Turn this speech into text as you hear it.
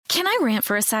Can I rant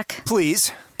for a sec?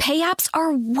 Please. Pay apps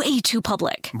are way too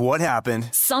public. What happened?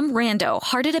 Some rando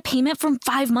hearted a payment from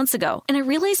 5 months ago, and I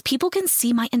realized people can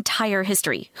see my entire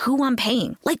history, who I'm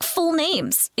paying, like full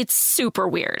names. It's super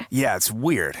weird. Yeah, it's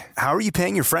weird. How are you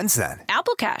paying your friends then?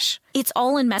 Apple Cash. It's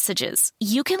all in messages.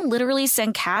 You can literally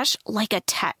send cash like a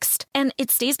text, and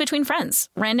it stays between friends.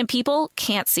 Random people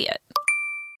can't see it.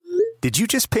 Did you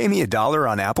just pay me $1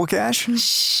 on Apple Cash?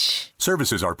 Shh.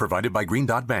 Services are provided by Green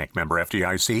Dot Bank. Member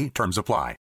FDIC. Terms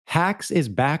apply. Hacks is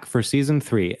back for season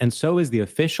 3, and so is the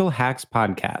official Hacks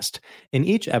podcast. In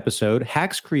each episode,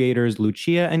 Hacks creators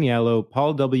Lucia Aniello,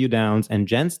 Paul W. Downs, and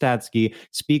Jen Statsky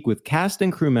speak with cast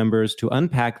and crew members to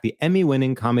unpack the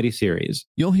Emmy-winning comedy series.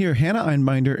 You'll hear Hannah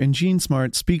Einbinder and Jean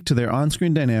Smart speak to their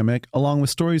on-screen dynamic, along with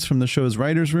stories from the show's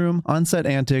writer's room, on-set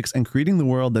antics, and creating the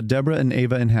world that Deborah and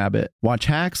Ava inhabit. Watch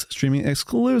Hacks, streaming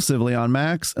exclusively on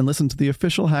Max, and listen to the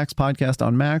official Hacks podcast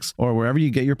on Max or wherever you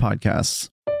get your podcasts.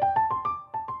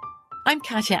 I'm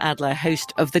Katya Adler,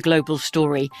 host of The Global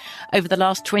Story. Over the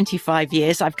last 25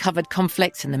 years, I've covered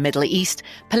conflicts in the Middle East,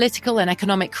 political and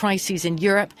economic crises in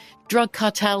Europe, drug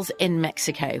cartels in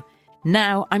Mexico.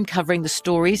 Now I'm covering the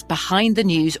stories behind the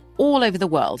news all over the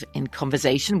world in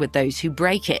conversation with those who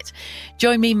break it.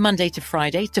 Join me Monday to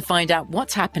Friday to find out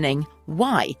what's happening,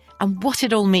 why, and what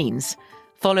it all means.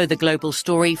 Follow The Global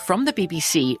Story from the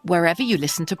BBC wherever you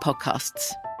listen to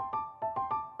podcasts.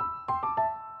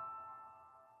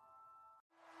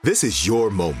 This is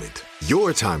your moment,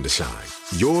 your time to shine,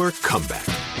 your comeback.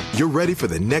 You're ready for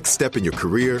the next step in your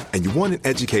career, and you want an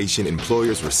education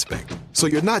employers respect. So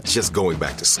you're not just going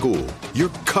back to school, you're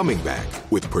coming back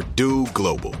with Purdue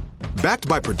Global. Backed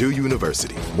by Purdue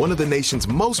University, one of the nation's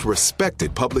most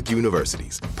respected public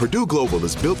universities, Purdue Global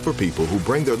is built for people who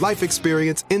bring their life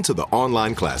experience into the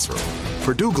online classroom.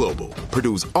 Purdue Global,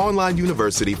 Purdue's online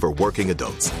university for working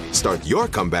adults. Start your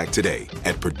comeback today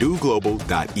at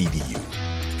purdueglobal.edu.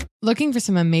 Looking for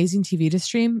some amazing TV to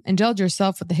stream? Indulge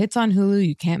yourself with the hits on Hulu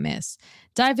you can't miss.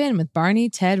 Dive in with Barney,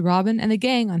 Ted, Robin, and the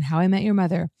gang on How I Met Your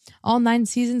Mother. All 9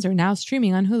 seasons are now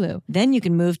streaming on Hulu. Then you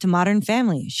can move to Modern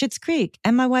Family, Schitt's Creek,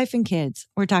 and My Wife and Kids.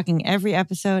 We're talking every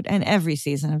episode and every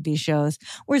season of these shows.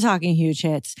 We're talking huge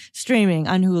hits, streaming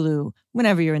on Hulu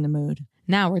whenever you're in the mood.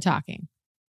 Now we're talking.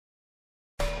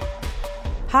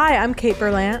 Hi, I'm Kate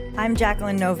Berlant. I'm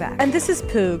Jacqueline Novak. And this is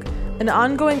Poog, an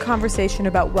ongoing conversation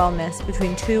about wellness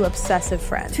between 2 obsessive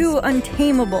friends. 2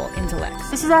 untamable intellects.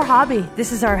 This is our hobby.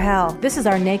 This is our hell. This is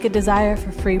our naked desire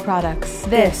for free products.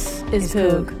 This is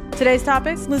Poog. Today's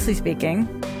topics? Loosely speaking,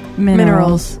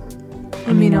 Minerals.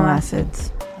 Amino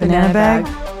acids. Banana bag.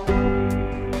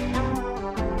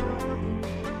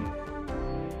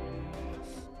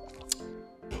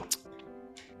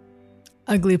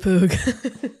 Ugly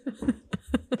Poog.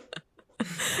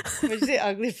 Would you say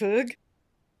ugly Poog?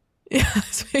 Yeah,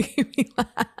 it's making me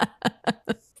laugh.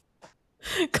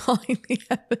 Calling the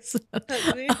episode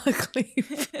ugly.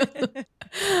 Poog.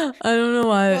 I don't know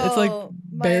why. It's like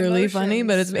barely funny,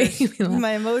 but it's making me laugh.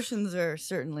 My emotions are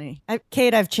certainly...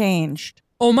 Kate, I've changed.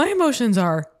 Oh, my emotions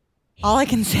are... All I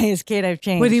can say is, Kate, I've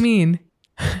changed. What do you mean?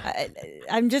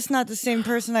 I'm just not the same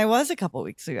person I was a couple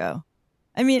weeks ago.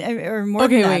 I mean, or more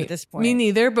than that at this point. Me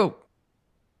neither, but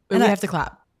we have to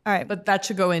clap. All right. But that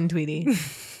should go in, Tweety.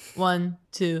 1,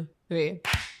 2, 3.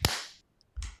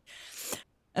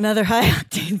 Another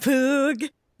high-octane Poog.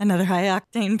 Another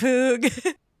high-octane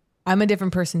Poog. I'm a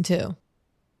different person, too.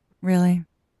 Really?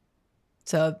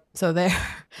 So there.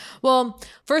 Well,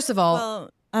 first of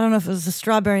all... I don't know if it was the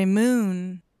Strawberry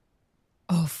Moon.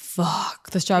 Oh,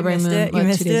 fuck. The Strawberry Moon, it? You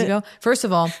missed 2 days it? ago? First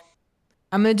of all,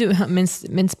 I'm going to do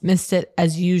missed it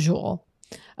as usual.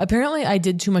 Apparently, I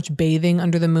did too much bathing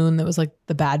under the moon. That was like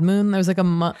the bad moon. There was like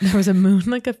there was a moon,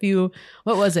 like a few,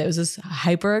 what was it? It was this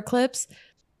hyper eclipse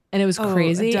and it was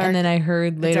crazy. And then I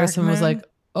heard later someone was like,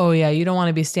 oh yeah, you don't want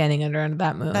to be standing under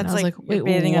that moon. That's I was like, wait,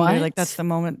 bathing what? under, like that's the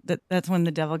moment that's when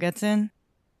the devil gets in.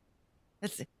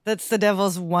 That's the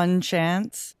devil's one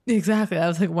chance. Exactly. That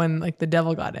was like when like the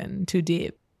devil got in too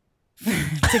deep.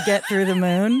 To get through the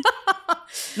moon.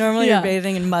 Normally you're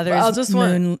bathing in mother's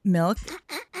moon milk.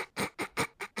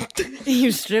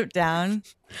 You strip down.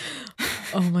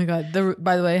 Oh my God.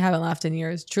 By the way, I haven't laughed in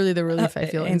years. Truly the relief I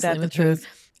feel ain't that instantly the with truth? Food.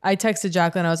 I texted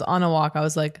Jacqueline. I was on a walk. I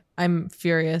was like, I'm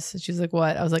furious. She's like,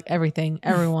 what? I was like, everything,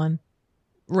 everyone,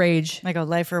 rage. Like a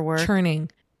life or work.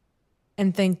 Churning.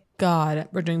 And thank God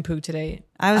we're doing Poog today.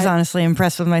 I was honestly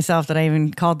impressed with myself that I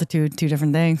even called the two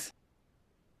different things.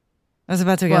 I was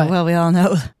about to go, well, we all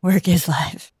know work is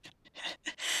life.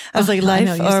 I was like,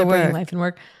 life or work. Life and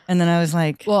work. And then I was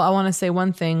like, well, I want to say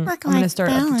one thing. I'm going to start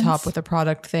at the top with a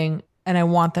product thing, and I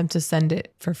want them to send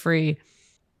it for free.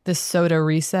 this soda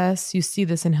Recess. You see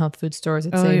this in health food stores.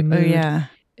 It's yeah.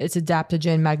 It's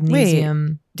adaptogen, magnesium.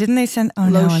 Wait, didn't they send? Oh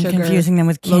low no, I'm sugar, confusing them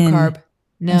with Kin. low carb.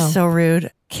 No, I'm so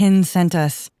rude. Kin sent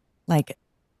us like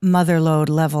motherload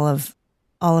level of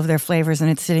all of their flavors,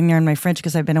 and it's sitting there in my fridge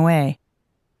because I've been away.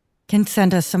 Kin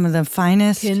sent us some of the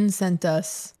finest. Kin sent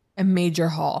us a major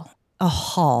haul. A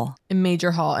haul. A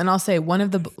major haul. And I'll say one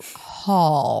of the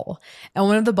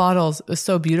bottles was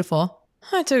so beautiful.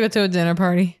 I took it to a dinner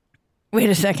party. Wait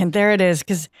a second. There it is.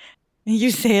 Because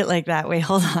you say it like that. Wait,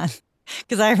 hold on.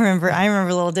 Because I remember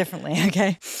a little differently.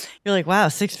 Okay. You're like, wow,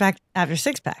 6-pack after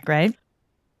 6-pack, right?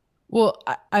 Well,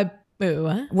 I wait,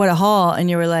 what? What a haul. And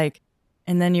you were like,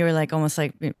 almost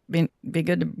like, be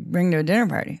good to bring to a dinner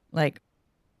party. Like,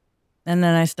 and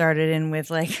then I started in with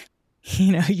like,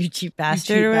 you cheap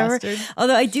bastard or whatever.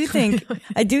 Although I do think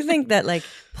that like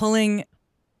pulling,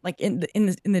 like in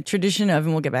the tradition of,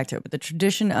 and we'll get back to it, but the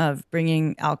tradition of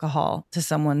bringing alcohol to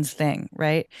someone's thing,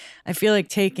 right? I feel like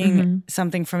taking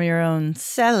something from your own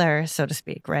cellar, so to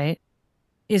speak, right,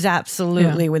 is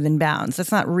absolutely within bounds.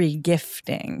 That's not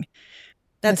re-gifting.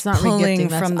 That's not pulling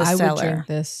from the cellar. I would drink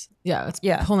this. Yeah, it's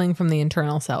pulling from the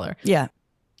internal cellar. Yeah.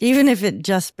 Even if it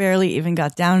just barely even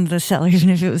got down to the cellar,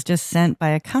 even if it was just sent by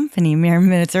a company mere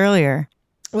minutes earlier.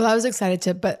 Well, I was excited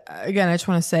to, but again, I just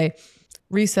want to say,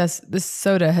 Recess, this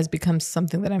soda has become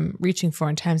something that I'm reaching for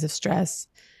in times of stress.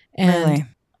 And really?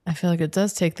 I feel like it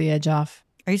does take the edge off.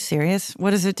 Are you serious?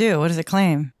 What does it do? What does it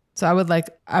claim? So I would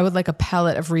like a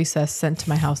pallet of Recess sent to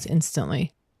my house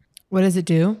instantly. What does it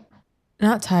do?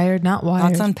 Not tired, not wired.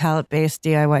 Thoughts on pallet-based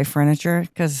DIY furniture?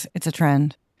 Because it's a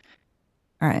trend.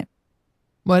 All right.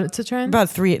 What? It's a trend? About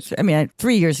 3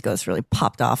 years ago, it's really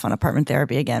popped off on apartment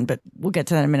therapy again, but we'll get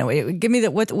to that in a minute. Wait, give me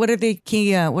what are the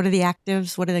key, what are the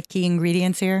actives? What are the key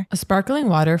ingredients here? A sparkling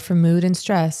water for mood and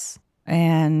stress.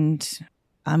 And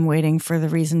I'm waiting for the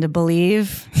reason to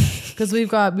believe. Because we've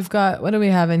got, what do we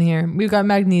have in here? We've got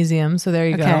magnesium, so there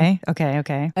you go.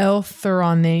 Okay.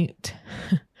 L-threonate.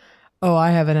 Oh,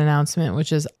 I have an announcement,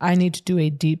 which is I need to do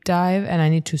a deep dive and I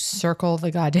need to circle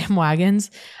the goddamn wagons.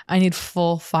 I need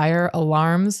full fire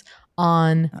alarms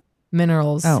on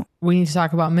minerals. Oh. We need to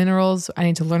talk about minerals. I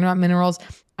need to learn about minerals.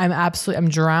 I'm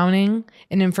drowning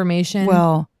in information.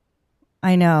 Well,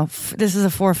 I know. This is a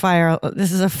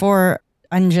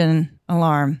 4-engine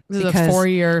alarm. This is a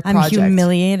 4-year project. I'm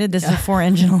humiliated. This is a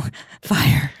 4-engine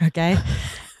fire, okay?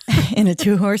 In a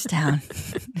 2-horse town.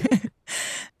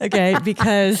 Okay,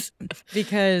 because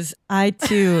I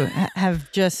too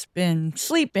have just been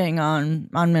sleeping on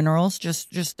minerals.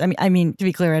 I mean, to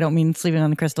be clear, I don't mean sleeping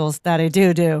on the crystals. That I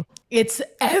do. It's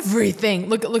everything.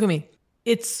 Look at me.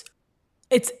 It's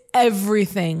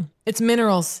everything. It's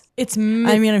minerals.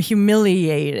 I'm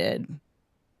humiliated.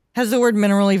 Has the word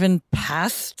mineral even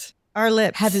passed our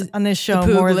lips on this show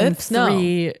more than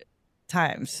 3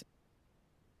 times?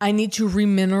 I need to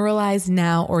remineralize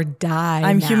now or die.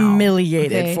 I'm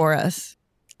humiliated for us.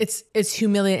 It's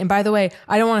humiliating. And by the way,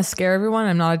 I don't want to scare everyone.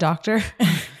 I'm not a doctor.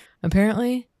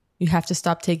 Apparently, you have to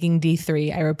stop taking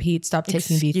D3. I repeat, stop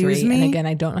taking D3. Me? And again,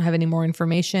 I don't have any more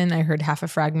information. I heard half a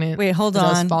fragment. Wait, hold on. I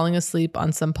was falling asleep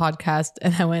on some podcast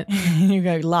and I went, you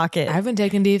gotta lock it. I haven't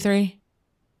taken D3.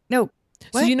 No.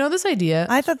 What? So you know this idea?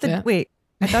 I thought the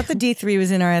D3 was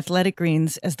in our athletic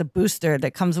greens as the booster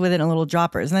that comes with it in a little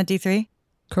dropper. Isn't that D3?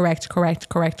 Correct.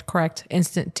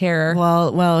 Instant terror.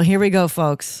 Well, here we go,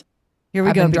 folks. Here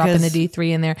we go. I've been dropping the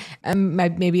D3 in there.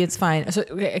 Maybe it's fine. So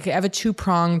okay, I have a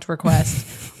 2-pronged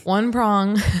request. One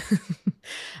prong,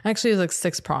 actually, it's like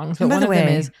 6 prongs. But one of them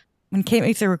is when Kate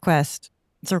makes a request,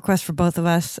 it's a request for both of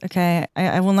us. Okay,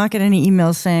 I will not get any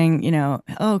emails saying,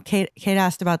 oh, Kate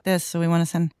asked about this, so we want to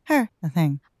send her the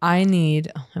thing. My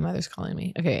mother's calling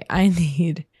me. Okay, I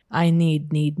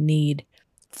need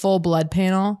full blood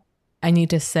panel. I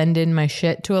need to send in my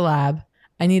shit to a lab.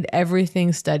 I need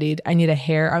everything studied. I need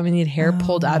hair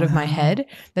pulled out of my head.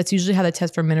 That's usually how they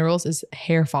test for minerals is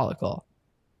hair follicle.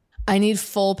 I need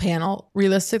full panel.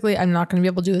 Realistically, I'm not going to be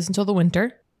able to do this until the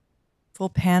winter. Full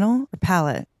panel or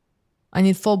palette? I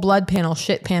need full blood panel,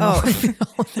 shit panel.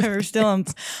 Oh, we're still on.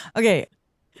 Okay.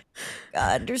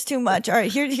 God, there's too much. All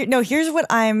right, here's what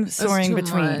I'm soaring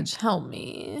between. Much. Help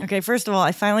me. Okay, first of all,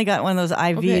 I finally got one of those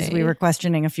IVs we were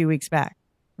questioning a few weeks back.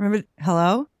 Remember?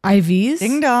 Hello? IVs?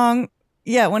 Ding dong.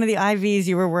 Yeah, one of the IVs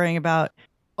you were worrying about.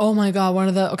 Oh my God,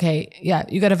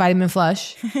 you got a vitamin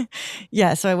flush.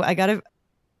 Yeah, so I got a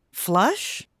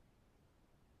flush?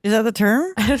 Is that the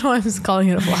term? I don't know why I'm just calling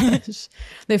it a flush.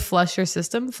 They flush your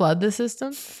system, flood the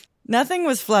system. Nothing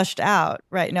was flushed out.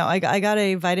 Right, no, I got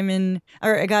a vitamin,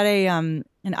 or I got an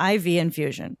IV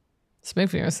infusion. Speak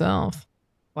for yourself.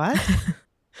 What?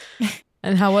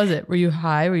 And how was it? Were you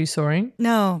high? Were you soaring?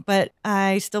 No, but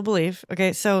I still believe.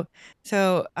 Okay, so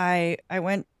I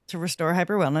went to Restore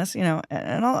Hyper Wellness,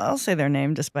 and I'll say their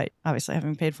name despite obviously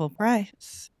having paid full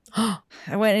price.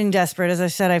 I went in desperate. As I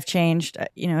said, I've changed.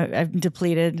 I've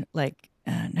depleted like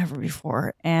never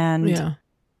before. And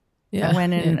I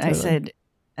went in and totally.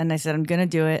 I said, I'm going to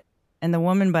do it. And the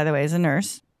woman, by the way, is a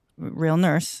nurse, real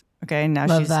nurse. Okay. Now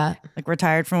Love she's that. like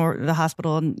retired from the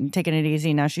hospital and taking it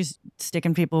easy. Now she's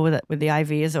sticking people with the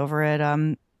IVs over at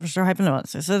Restore Hyper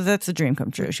Wellness. So that's a dream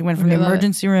come true. She went from the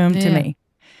emergency room to me.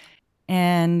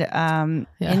 And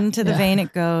into the vein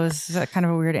it goes. It's kind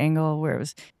of a weird angle where it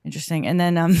was interesting. And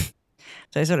then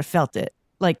so I sort of felt it.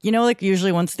 Like, like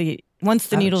usually once the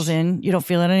needle's in, you don't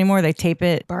feel it anymore. They tape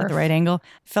it at the right angle.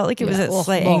 Felt like it was at a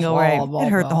slight angle where it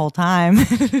hurt the whole time.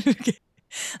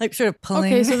 Like sort of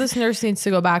pulling. Okay, so this nurse needs to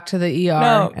go back to the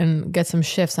ER and get some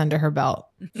shifts under her belt.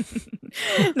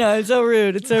 No, it's so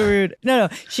rude. It's so rude. No,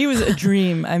 she was a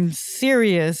dream. I'm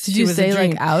serious. Did you say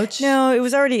like, ouch? No, it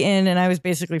was already in and I was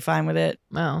basically fine with it.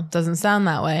 Well, doesn't sound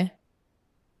that way.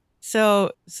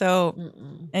 So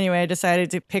anyway, I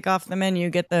decided to pick off the menu,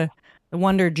 get the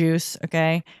Wonder Juice,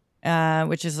 okay?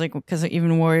 Which is like, because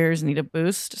even warriors need a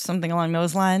boost, something along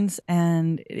those lines.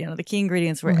 And, the key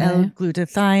ingredients were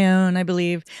L-glutathione, I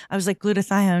believe. I was like,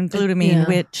 glutathione, glutamine,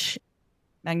 which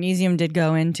magnesium did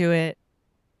go into it.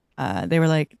 They were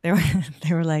like,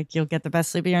 you'll get the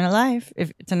best sleep of your life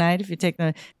if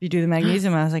you do the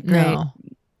magnesium. I was like, great. No.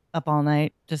 Up all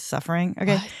night, just suffering.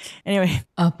 Okay. What? Anyway,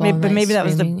 maybe that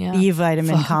was the B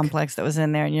vitamin complex that was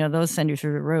in there. And, those send you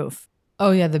through the roof. Oh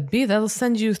yeah, the B, that'll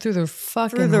send you through the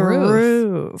fucking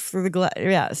roof. Through the glass.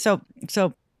 Yeah. So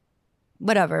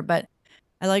whatever. But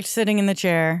I liked sitting in the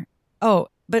chair. Oh,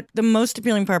 but the most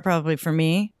appealing part probably for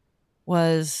me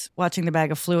was watching the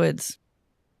bag of fluids,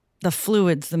 the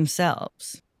fluids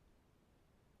themselves.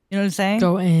 You know what I'm saying?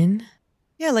 Go in.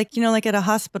 Yeah, like like at a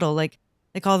hospital, like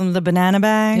they call them the banana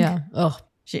bag. Yeah. Oh.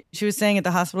 She was saying at the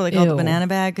hospital they call it the banana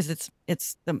bag because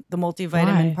it's the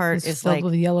multivitamin part it's is filled like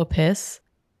with yellow piss.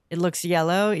 It looks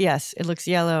yellow. Yes, it looks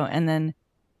yellow. And then,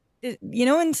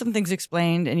 when something's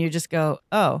explained and you just go,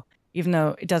 oh, even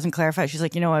though it doesn't clarify, she's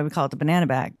like, why we call it the banana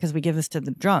bag? Because we give this to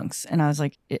the drunks. And I was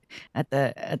like, at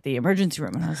the emergency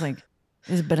room. And I was like,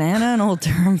 is banana an old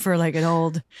term for like an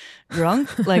old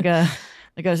drunk? Like a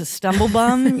stumble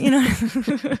bum, Yeah.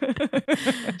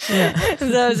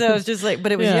 So I was just like,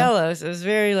 but it was yellow. So it was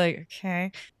very like,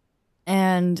 okay.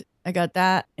 And I got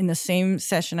that in the same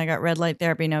session. I got red light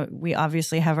therapy. Now, we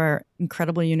obviously have our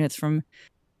incredible units from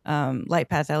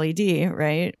LightPath LED,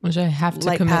 right? Which I have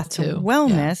to commit LightPath to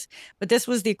wellness. Yeah. But this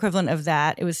was the equivalent of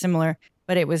that. It was similar,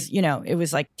 but it was, it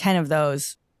was like 10 of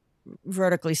those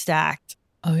vertically stacked.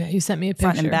 Oh, yeah. You sent me a picture.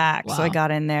 Front and back. Wow. So I got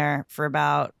in there for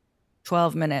about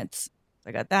 12 minutes.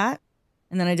 So I got that.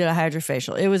 And then I did a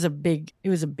hydrofacial. It was a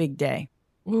big day.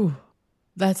 Ooh,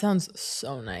 that sounds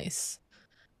so nice.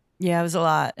 Yeah, it was a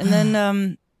lot. And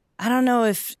then I don't know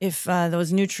if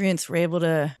those nutrients were able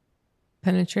to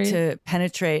penetrate.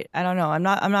 I don't know. I'm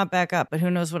not back up, but who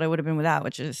knows what I would have been without,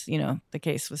 which is, the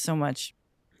case with so much.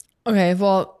 Okay,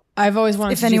 well, I've always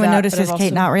wanted to do that. If anyone notices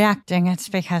Kate not reacting, it's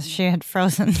because she had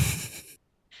frozen.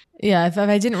 Yeah, if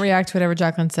I didn't react to whatever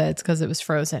Jacqueline said, it's because it was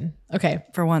frozen. Okay.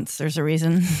 For once, there's a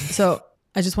reason. So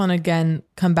I just want to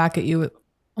come back at you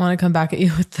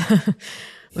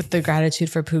with the gratitude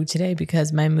for poo today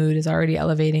because my mood is already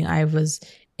elevating. I was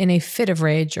in a fit of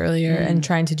rage earlier and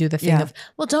trying to do the thing of,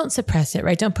 well, don't suppress it,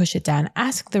 right? Don't push it down.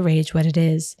 Ask the rage what it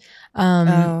is.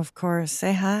 Of course.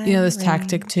 Say hi. This rage.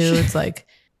 Tactic too. It's like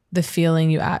the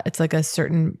feeling it's like a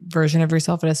certain version of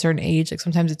yourself at a certain age. Like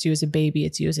sometimes it's you as a baby,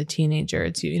 it's you as a teenager,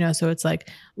 it's you, so it's like,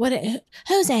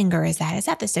 whose anger is that? Is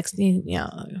that the 16,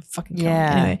 fucking kill me.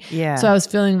 Anyway. Yeah. So I was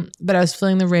feeling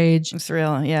the rage. It's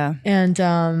real. Yeah. And,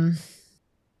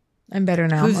 I'm better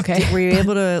now. Okay. Were you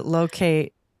able to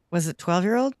locate, was it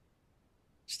 12-year-old?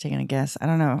 Just taking a guess. I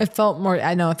don't know. It felt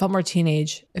more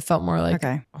teenage. It felt more like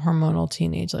hormonal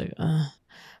teenage. Like,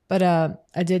 But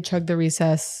I did chug the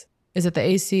recess. Is it the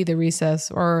AC, the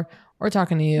recess, or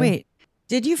talking to you? Wait,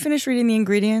 did you finish reading the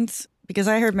ingredients? Because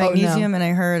I heard magnesium and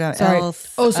I heard L-.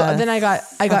 Oh, so then I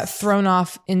got thrown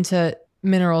off into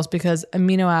minerals because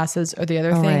amino acids are the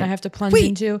other thing I have to plunge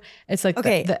into. It's like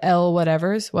the L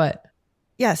whatevers. What?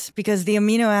 Yes, because the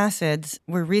amino acids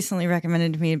were recently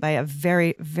recommended to me by a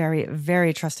very, very,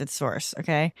 very trusted source.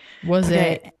 Okay.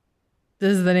 It?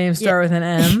 Does the name start with an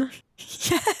M?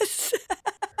 Yes.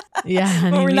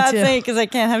 Yeah. Well, we're not saying because I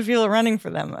can't have people running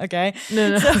for them. Okay.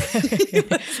 No.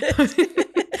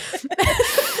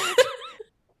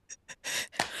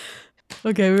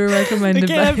 Okay, we were recommended. We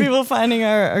can't have people finding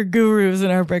our gurus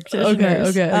and our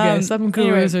practitioners. Okay. Some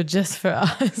gurus are just for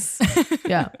us.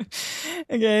 Yeah.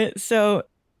 Okay, so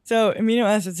amino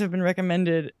acids have been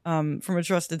recommended from a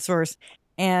trusted source,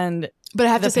 but I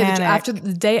have to say that after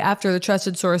the day after the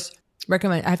trusted source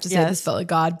recommend, I have to say this felt like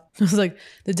God. It was like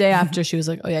the day after she was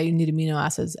like, "Oh yeah, you need amino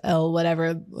acids, L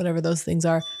whatever those things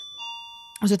are."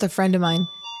 I was with a friend of mine,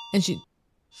 and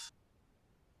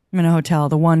I'm in a hotel,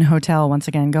 the one hotel. Once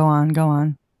again, go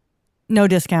on. No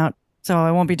discount, so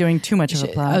I won't be doing too much of a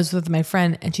plug. I was with my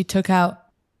friend, and she took out.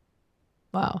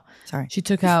 Wow, sorry. She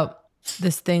took out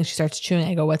this thing. She starts chewing.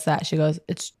 I go, "What's that?" She goes,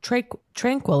 "It's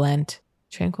Tranquilent.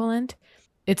 Tranquilent.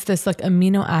 It's this like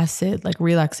amino acid like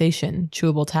relaxation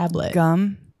chewable tablet.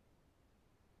 Gum?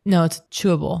 No, it's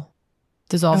chewable.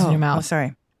 Dissolves in your mouth. Oh,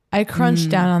 sorry. I crunched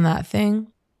down on that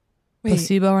thing. Wait.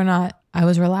 Placebo or not, I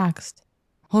was relaxed.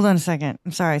 Hold on a second.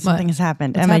 I'm sorry. Something has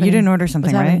happened. What's Emma, happening? you didn't order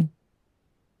something, right?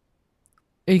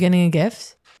 Are you getting a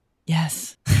gift?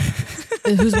 Yes.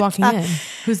 Who's walking in?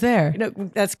 Who's there? No,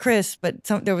 that's Chris, but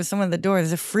there was someone at the door.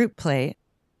 There's a fruit plate.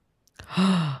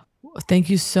 Thank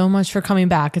you so much for coming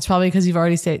back. It's probably because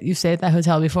you've stayed at that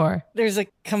hotel before. There's a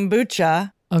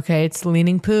kombucha. Okay, it's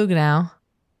Leaning Poog now.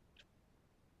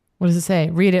 What does it say?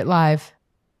 Read it live.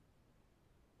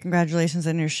 Congratulations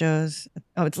on your shows.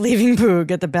 Oh, it's Leaving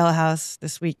Poog at the Bell House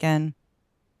this weekend.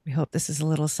 We hope this is a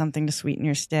little something to sweeten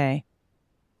your stay.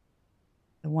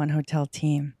 The One Hotel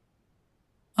team.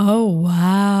 Oh,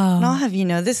 wow. And I'll have you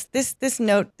know, this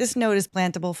note is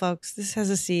plantable, folks. This has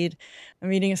a seed.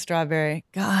 I'm eating a strawberry.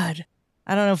 God,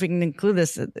 I don't know if we can include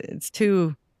this.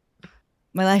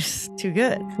 My life's too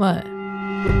good. What?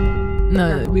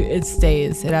 No, it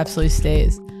stays. It absolutely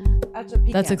stays.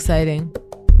 That's exciting.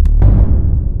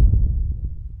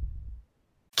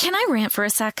 Can I rant for a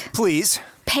sec? Please.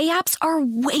 Pay apps are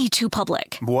way too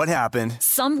public. What happened?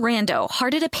 Some rando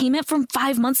hearted a payment from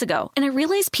 5 months ago, and I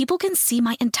realized people can see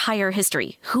my entire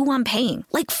history, who I'm paying,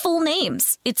 like full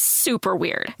names. It's super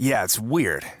weird. Yeah, it's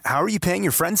weird. How are you paying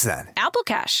your friends then? Apple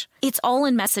Cash. It's all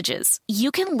in messages.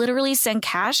 You can literally send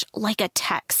cash like a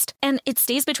text, and it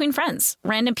stays between friends.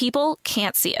 Random people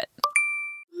can't see it.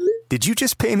 Did you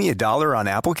just pay me $1 on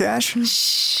Apple Cash?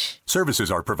 Shh. Services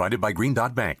are provided by Green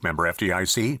Dot Bank. Member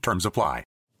FDIC. Terms apply.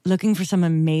 Looking for some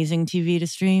amazing TV to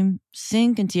stream?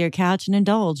 Sink into your couch and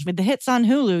indulge with the hits on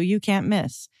Hulu you can't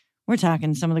miss. We're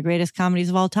talking some of the greatest comedies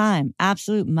of all time,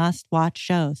 absolute must-watch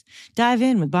shows. Dive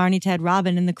in with Barney, Ted,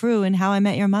 Robin, and the crew in How I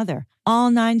Met Your Mother. All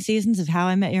 9 seasons of How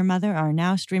I Met Your Mother are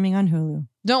now streaming on Hulu.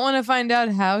 Don't want to find out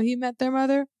how he met their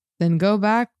mother? Then go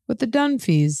back with the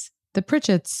Dunphys, the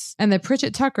Pritchetts, and the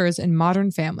Pritchett Tuckers in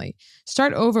Modern Family.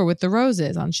 Start over with the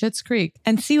Roses on Schitt's Creek.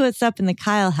 And see what's up in the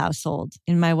Kyle household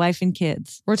in My Wife and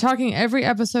Kids. We're talking every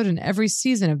episode and every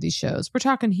season of these shows. We're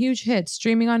talking huge hits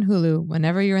streaming on Hulu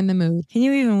whenever you're in the mood. Can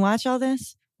you even watch all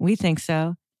this? We think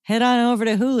so. Head on over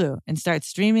to Hulu and start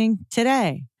streaming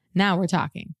today. Now we're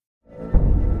talking.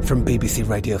 From BBC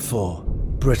Radio 4,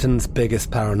 Britain's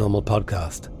biggest paranormal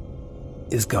podcast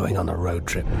is going on a road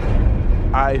trip.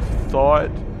 I thought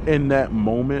in that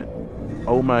moment,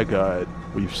 oh my God,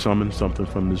 we've summoned something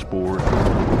from this board.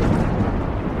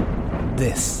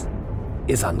 This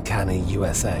is Uncanny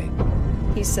USA.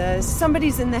 He says,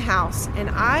 somebody's in the house, and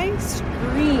I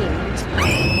screamed.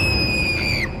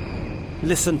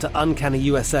 Listen to Uncanny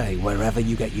USA wherever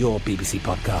you get your BBC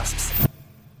podcasts,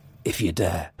 if you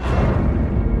dare.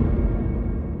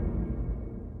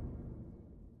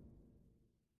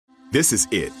 This is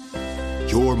it.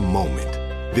 Your moment.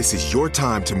 This is your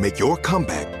time to make your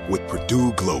comeback with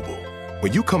Purdue Global.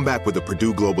 When you come back with a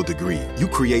Purdue Global degree, you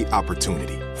create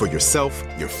opportunity for yourself,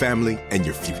 your family, and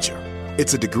your future.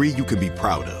 It's a degree you can be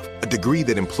proud of, a degree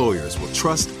that employers will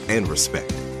trust and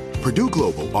respect. Purdue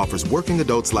Global offers working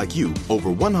adults like you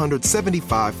over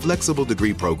 175 flexible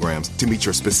degree programs to meet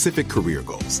your specific career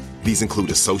goals. These include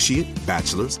associate,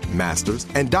 bachelor's, master's,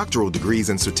 and doctoral degrees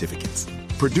and certificates.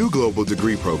 Purdue Global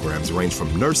degree programs range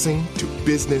from nursing to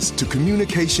business to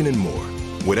communication and more.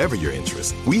 Whatever your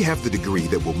interest, we have the degree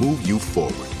that will move you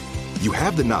forward. You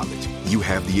have the knowledge, you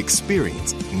have the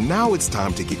experience. Now it's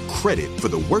time to get credit for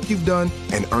the work you've done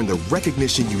and earn the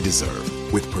recognition you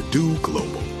deserve with Purdue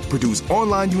Global, Purdue's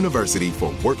online university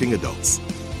for working adults.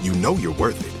 You know you're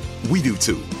worth it. We do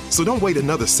too. So don't wait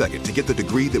another second to get the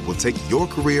degree that will take your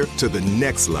career to the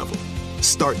next level.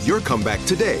 Start your comeback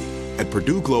today at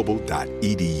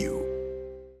purdueglobal.edu.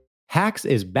 Hacks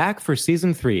is back for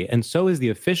season 3, and so is the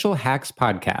official Hacks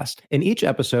podcast. In each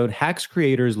episode, Hacks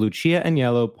creators Lucia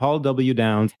Aniello, Paul W.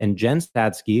 Downs, and Jen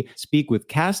Statsky speak with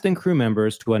cast and crew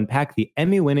members to unpack the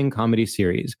Emmy-winning comedy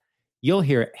series. You'll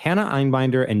hear Hannah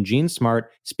Einbinder and Jean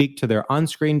Smart speak to their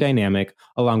on-screen dynamic,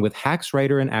 along with Hacks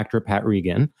writer and actor Pat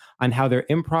Regan, on how their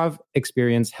improv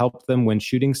experience helped them when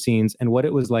shooting scenes and what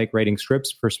it was like writing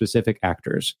scripts for specific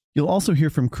actors. You'll also hear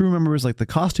from crew members like the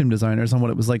costume designers on what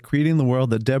it was like creating the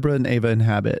world that Deborah and Ava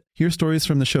inhabit. Hear stories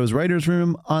from the show's writer's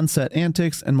room, on-set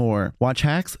antics, and more. Watch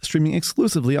Hacks streaming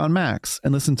exclusively on Max,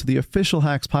 and listen to the official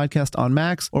Hacks podcast on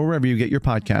Max or wherever you get your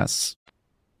podcasts.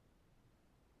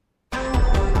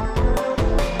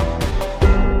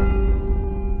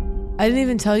 I didn't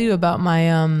even tell you about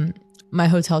my my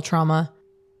hotel trauma,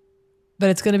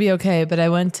 but it's gonna be okay. But I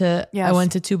went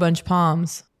to Two Bunch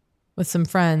Palms with some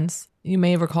friends. You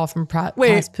may recall from past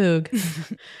Poog.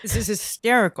 This is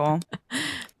hysterical.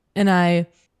 And I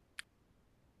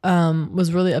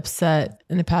was really upset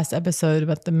in the past episode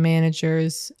about the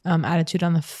manager's attitude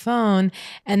on the phone,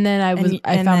 and then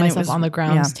I found myself on the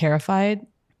grounds terrified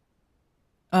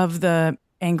of the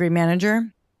angry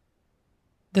manager.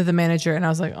 The manager, and I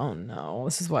was like, oh no,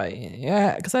 this is why.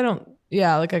 Yeah, because I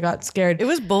got scared. It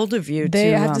was bold of you I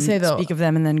have to to say, though, speak of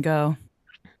them and then go.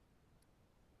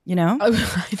 You know?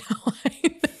 I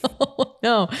know.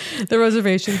 No, the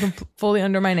reservation fully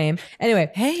under my name.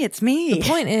 Anyway. Hey, it's me. The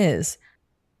point is,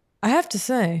 I have to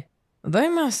say, they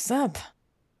messed up.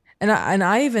 And I'm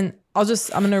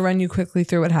going to run you quickly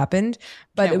through what happened.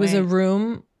 But it was a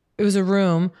room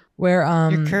where.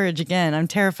 Your courage again. I'm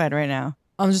terrified right now.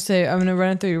 I'm going to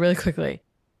run it through you really quickly.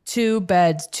 2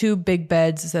 big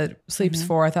beds that sleeps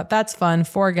 4. I thought that's fun.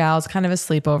 4 gals, kind of a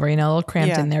sleepover, a little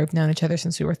cramped in there. We've known each other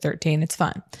since we were 13. It's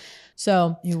fun.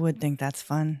 So you would think that's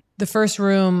fun. The first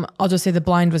room, I'll just say the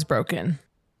blind was broken.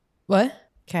 What?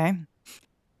 Okay.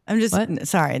 I'm just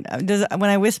sorry. When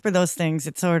I whisper those things,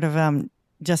 it's sort of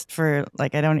just for I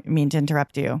don't mean to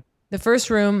interrupt you. The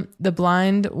first room, the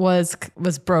blind was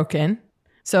broken.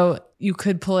 So you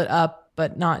could pull it up,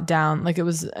 but not down. It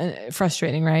was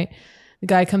frustrating, right? The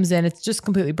guy comes in, it's just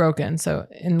completely broken. So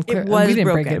we didn't broken.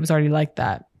 break it. It was already like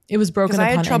that. It was broken. Because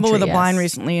I had trouble with a blind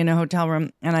recently in a hotel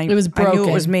room, and it was broken. I knew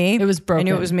it was me. It was broken. I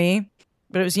knew it was me,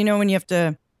 but it was when you have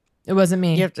to. It wasn't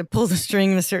me. You have to pull the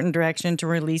string in a certain direction to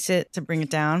release it to bring it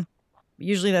down.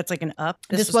 Usually that's like an up.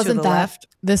 This wasn't to the left.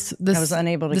 This I was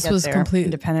unable to get there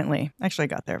independently. Actually, I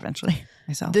got there eventually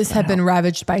myself. This had been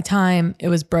ravaged by time. It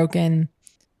was broken.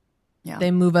 Yeah.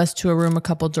 They move us to a room a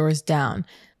couple doors down.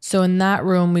 So in that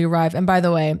room we arrive. And by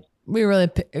the way, we really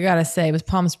gotta say with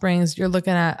Palm Springs, you're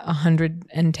looking at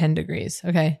 110 degrees.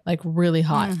 Okay, really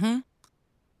hot. Mm-hmm.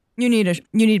 You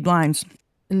need blinds.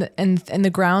 And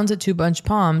the grounds at Two Bunch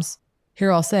Palms.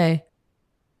 Here I'll say,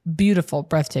 beautiful,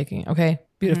 breathtaking. Okay,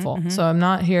 beautiful. Mm-hmm. So I'm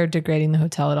not here degrading the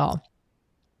hotel at all,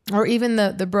 or even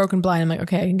the broken blind. I'm like,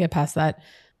 okay, I can get past that.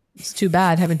 It's too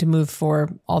bad having to move for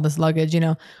all this luggage.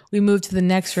 We move to the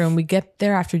next room. We get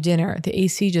there after dinner. The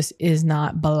AC just is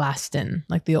not blasting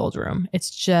like the old room.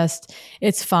 It's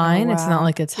fine. Oh, wow. It's not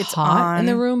like it's hot in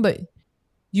the room, but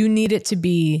you need it to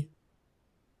be.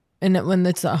 And when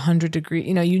it's 100 degrees,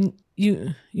 you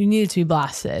need it to be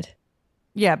blasted.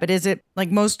 Yeah, but is it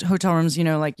like most hotel rooms?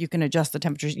 You can adjust the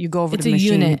temperature. You go over to the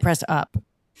machine and you press up.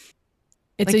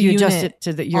 It's you adjust it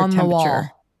to your temperature. The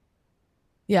wall.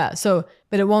 Yeah,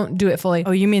 but it won't do it fully.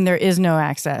 Oh, you mean there is no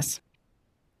access?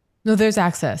 No, there's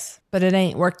access, but it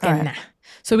ain't working. Right.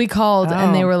 So we called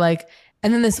and they were like,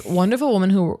 and then this wonderful woman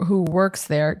who works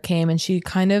there came and she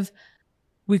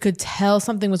we could tell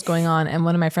something was going on. And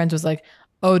one of my friends was like,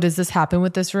 oh, does this happen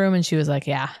with this room? And she was like,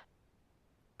 yeah.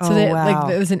 So wow.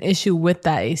 There was an issue with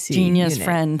that AC. Genius unit.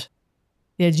 Friend.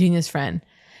 Yeah, genius friend.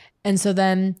 And so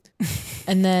then,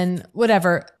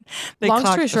 whatever. Long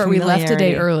story short, we left a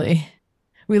day early.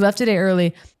 Right.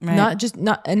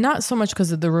 not so much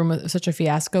because of the room was such a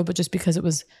fiasco, but just because it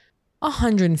was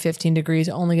 115 degrees,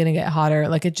 only going to get hotter.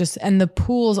 And the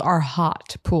pools are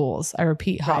hot pools. I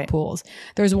repeat, hot pools.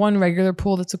 There's one regular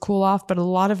pool that's a cool off, but a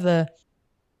lot of the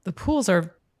pools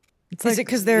are. Is it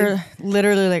because they're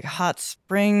literally like hot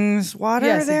springs water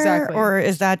there? Exactly. Or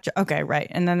is that okay? Right.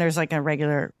 And then there's like a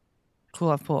regular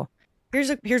cool off pool. Here's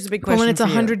a big question. But when it's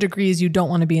 100 degrees, you don't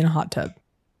want to be in a hot tub.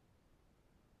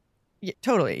 Yeah,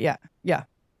 totally. Yeah.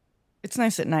 It's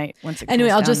nice at night once it Anyway,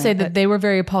 I'll just say that they were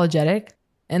very apologetic.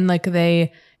 And I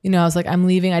was like, I'm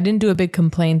leaving. I didn't do a big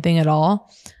complain thing at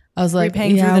all. I was like,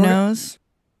 paying through the nose?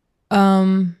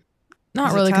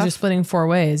 Not really, because you're splitting 4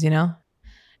 ways,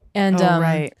 And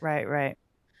right.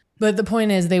 But the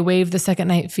point is, they waived the second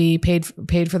night fee, paid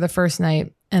for the first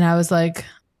night, and I was like,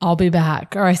 I'll be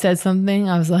back. Or I said something.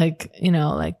 I was like,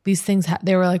 these things.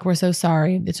 They were like, we're so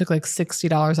sorry. They took like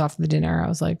 $60 off the dinner. I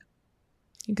was like,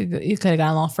 you could have gone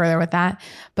a little further with that.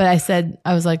 But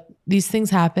I was like, these things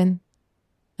happen,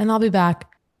 and I'll be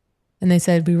back. And they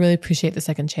said, we really appreciate the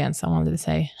second chance. I wanted to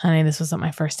say, honey, this wasn't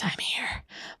my first time here.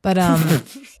 But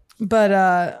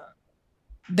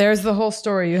there's the whole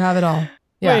story. You have it all.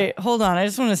 Yeah. Wait, hold on. I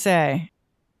just want to say,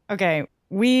 okay,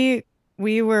 we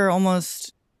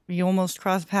almost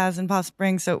crossed paths in Palm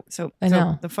Springs. So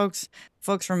the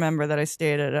folks remember that I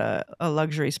stayed at a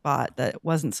luxury spot that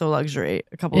wasn't so luxury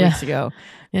a couple weeks ago.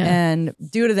 Yeah. And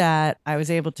due to that, I was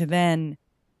able to then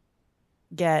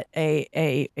get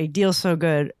a deal so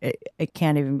good it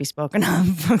can't even be spoken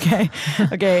of. Okay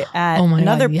at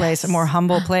another place, a more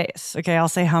humble place. Okay, I'll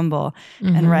say humble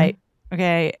and right.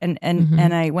 Okay, and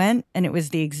I went, and it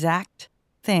was the exact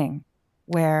thing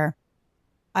where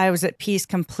I was at peace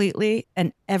completely,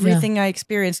 and everything I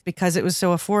experienced, because it was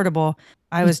so affordable,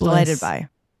 I was delighted by.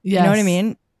 Yes. You know what I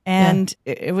mean? And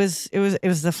it was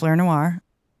the Fleur Noir.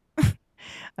 I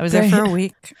was there for a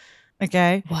week.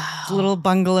 Okay. Wow. It's little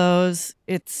bungalows.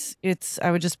 It's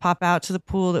I would just pop out to the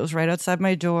pool that was right outside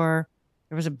my door.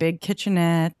 There was a big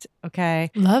kitchenette.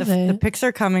 Okay. Love it. The pics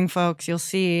are coming, folks. You'll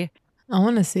see. I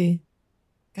want to see.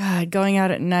 God, going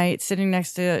out at night, sitting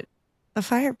next to a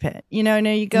fire pit. You know,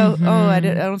 you go, oh, I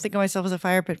don't think of myself as a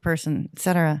fire pit person,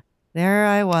 etc. There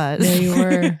I was. There you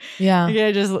were. Yeah.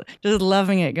 Yeah, just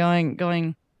loving it,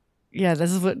 going, yeah,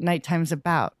 this is what nighttime's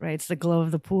about, right? It's the glow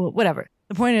of the pool, whatever.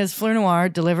 The point is, Fleur Noir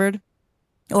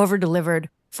over-delivered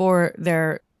for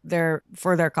their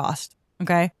cost.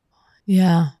 Okay.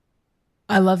 Yeah.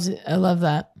 I love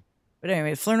that. But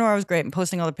anyway, Fleur Noir was great, and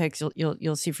posting all the pics,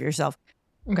 you'll see for yourself.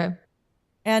 Okay.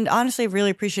 And honestly, I really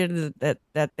appreciated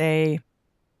that they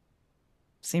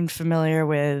seemed familiar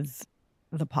with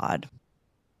the pod.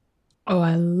 Oh,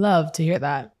 I love to hear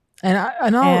that. But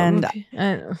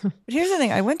here's the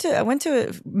thing: I went to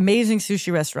an amazing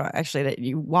sushi restaurant, actually, that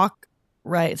you walk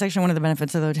right. It's actually one of the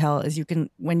benefits of the hotel is you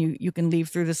can leave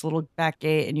through this little back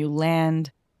gate and you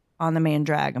land on the main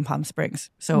drag in Palm Springs,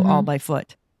 so all by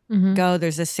foot. Go.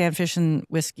 There's this Sandfish and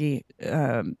Whiskey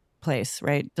place,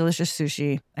 right? Delicious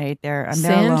sushi. I ate there. I'm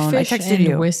there alone. I texted and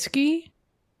you. Whiskey,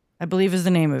 I believe is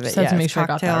the name of it. Just have to make sure I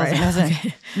got that right. It has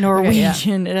a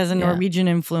Norwegian. It has a Norwegian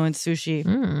influenced sushi.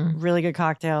 Really good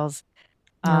cocktails.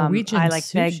 Norwegian I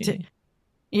sushi. begged.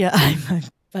 Yeah,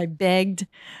 I begged.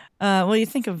 Well, you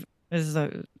think of as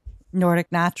the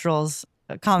Nordic Naturals,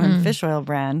 a common fish oil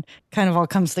brand, kind of all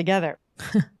comes together.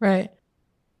 Right.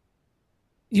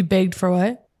 You begged for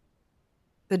what?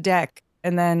 The deck,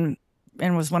 and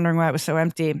was wondering why it was so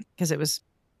empty, because it was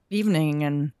evening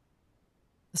and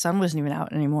the sun wasn't even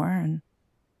out anymore. And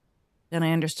then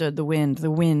I understood the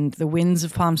winds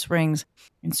of Palm Springs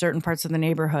in certain parts of the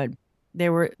neighborhood.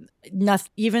 There were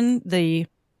nothing, even a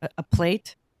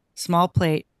plate, small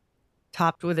plate,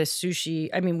 topped with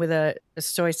with a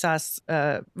soy sauce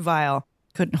vial,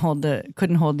 couldn't hold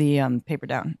the paper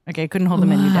down. Okay, couldn't hold the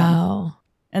menu down.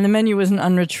 And the menu was an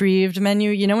unretrieved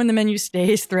menu. You know when the menu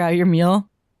stays throughout your meal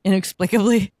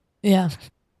inexplicably? Yeah.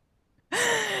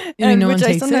 And which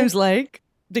I sometimes like,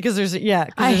 because there's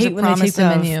I hate when they take the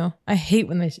menu. I hate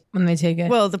when they take it.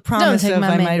 Well, the promise of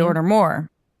I might order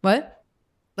more. What?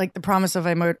 Like the promise of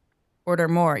I might order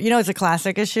more. You know, it's a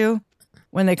classic issue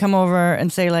when they come over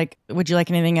and say like, would you like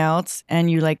anything else?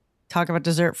 And you like talk about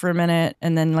dessert for a minute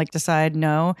and then like decide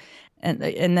no. And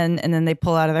then they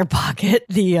pull out of their pocket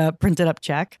the printed up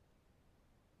check.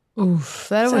 Oof,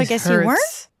 that always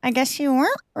hurts. I guess you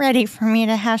weren't ready for me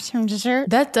to have some dessert.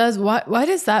 That does. Why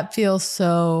does that feel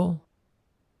so?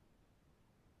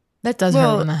 That does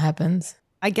hurt when that happens.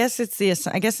 I guess it's the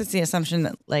assumption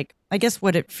that like I guess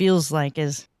what it feels like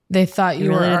is they thought you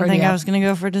really were didn't think I was going to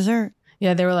go for dessert.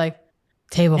 Yeah, they were like,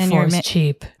 table 4 is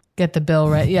cheap. Get the bill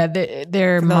right. Yeah,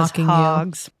 they're mocking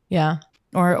hogs. You. Yeah.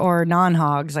 Or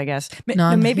non-hogs, I guess.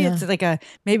 Maybe it's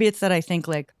that I think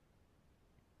like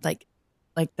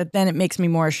that. Then it makes me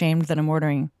more ashamed that I'm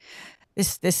ordering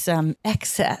this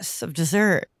excess of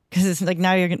dessert, because it's like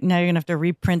now you're gonna have to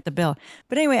reprint the bill.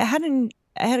 But anyway, I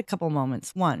had a couple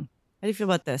moments. One, how do you feel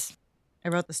about this? I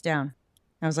wrote this down.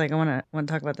 I was like, I want to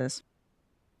talk about this.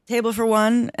 Table for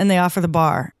one, and they offer the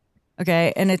bar.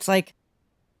 Okay, and it's like,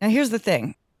 now here's the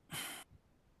thing.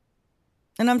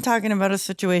 And I'm talking about a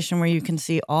situation where you can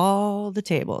see all the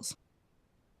tables.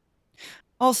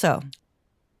 Also,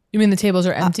 you mean the tables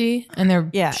are empty and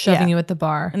they're shoving you at the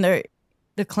bar? And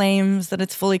the claims that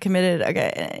it's fully committed.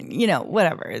 Okay,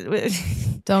 whatever.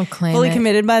 Don't claim fully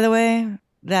committed, by the way.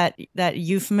 That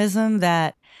euphemism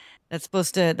that's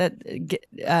supposed to get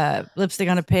lipstick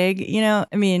on a pig. I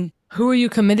mean, who are you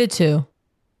committed to?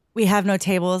 We have no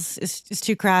tables. It's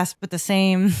too crass, but the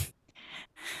same.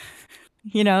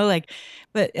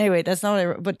 But anyway, that's not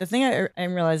what but the thing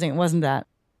I'm realizing, it wasn't that.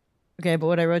 Okay, but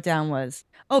what I wrote down was,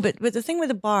 but the thing with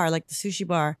the bar, like the sushi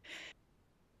bar,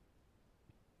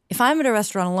 if I'm at a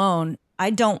restaurant alone, I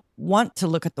don't want to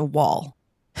look at the wall,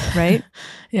 right?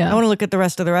 Yeah. I want to look at the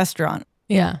rest of the restaurant.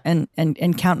 Yeah.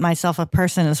 And count myself a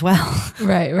person as well.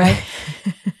 Right.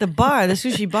 The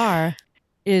sushi bar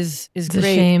is great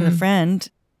shame. with a friend.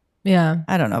 Yeah.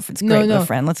 I don't know if it's great with a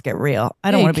friend. Let's get real. I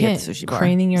don't want to be at the sushi bar.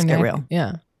 Craning your Let's neck. get real.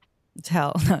 Yeah. It's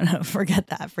hell. No, forget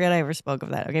that. Forget I ever spoke of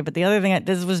that. Okay, but the other thing,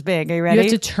 this was big. Are you ready?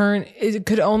 You have to turn. It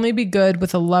could only be good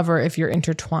with a lover if you're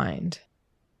intertwined.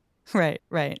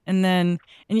 Right. And then,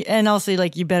 and also,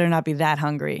 like, you better not be that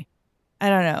hungry. I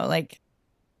don't know. Like,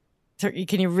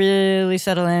 can you really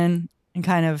settle in and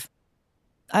kind of,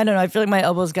 I don't know. I feel like my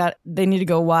elbows they need to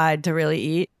go wide to really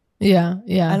eat. Yeah.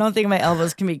 I don't think my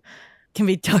elbows can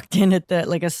be tucked in at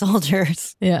like a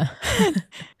soldier's. Yeah.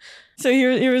 So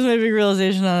here was my big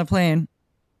realization on a plane.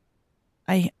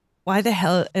 Why the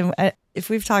hell, if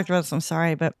we've talked about this, I'm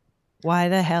sorry, but why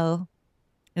the hell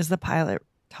is the pilot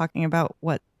talking about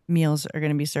what meals are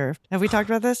going to be served? Have we talked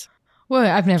about this? Well,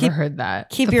 I've never heard that.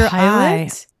 Keep your eye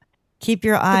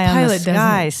on the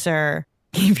sky, sir.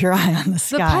 Keep your eye on the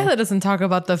sky. The pilot doesn't talk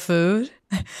about the food.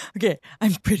 Okay,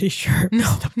 I'm pretty sure.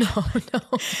 No.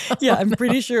 Yeah, I'm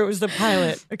pretty sure it was the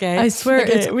pilot. Okay, I swear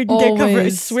it's we can always... get covered. I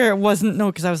swear it wasn't. No,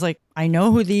 because I was like, I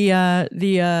know who the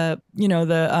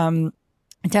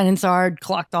attendants are.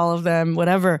 Clocked all of them.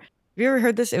 Whatever. Have you ever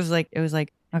heard this? It was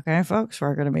like, okay, folks,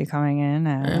 we're going to be coming in,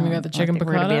 and we got the chicken piccata.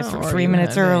 We're going to be 3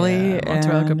 minutes early,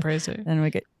 mozzarella caprese. And we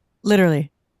get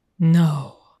literally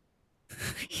no.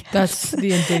 Yes. That's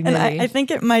the indignity. And I think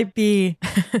it might be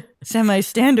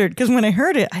semi-standard because when I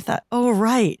heard it, I thought, oh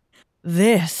right,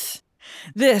 this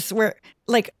where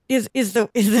like is the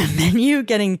menu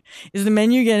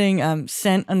getting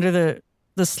sent under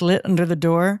the slit under the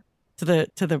door to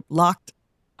the locked.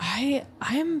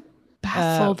 I'm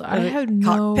baffled. I have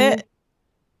cockpit.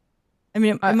 I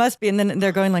mean, it must be, and then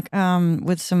they're going like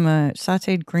with some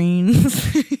sautéed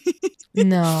greens.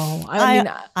 No, I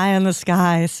mean, eye on the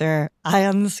sky, sir. Eye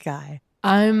on the sky.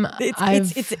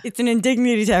 It's an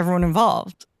indignity to everyone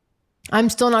involved. I'm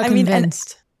still not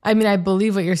convinced. I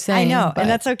believe what you're saying. I know, and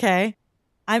that's okay.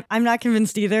 I'm not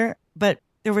convinced either. But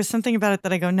there was something about it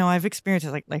that I go, no, I've experienced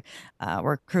it. Like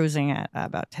we're cruising at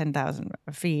about 10,000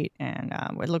 feet, and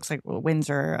it looks like winds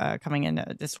are coming in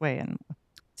this way, and.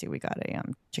 We got a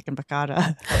chicken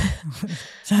piccata.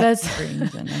 That's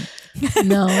greens and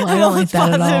no, I don't like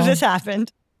that at all. I'm positive this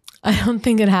happened. I don't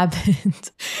think it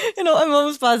happened. I'm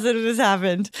almost positive this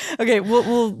happened. Okay,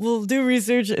 we'll do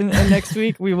research, and next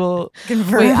week we will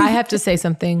confirm. Wait, I have to say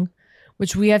something,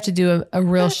 which we have to do a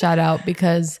real shout out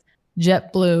because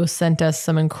JetBlue sent us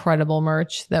some incredible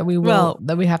merch that we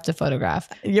have to photograph.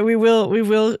 Yeah, we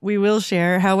will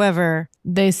share. However,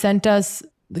 they sent us.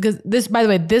 Because this, by the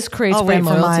way, this creates brand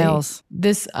loyalty. Miles.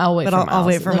 I'll wait for Miles. I'll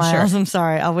wait for Miles. Sure. I'm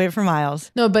sorry. I'll wait for Miles.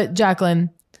 No, but Jacqueline,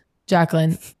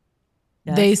 yes.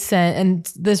 They sent, and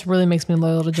this really makes me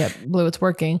loyal to JetBlue. It's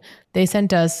working. They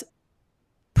sent us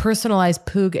personalized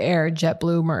Poog Air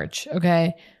JetBlue merch.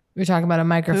 Okay. We were talking about a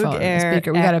microphone, a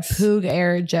speaker. We got a Poog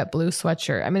Air JetBlue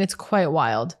sweatshirt. I mean, it's quite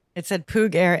wild. It said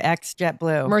Poog Air X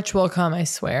JetBlue. Merch will come, I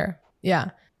swear.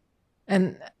 Yeah.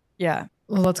 And yeah.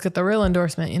 Well, let's get the real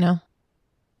endorsement,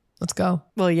 Let's go.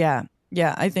 Well, yeah.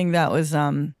 I think that was.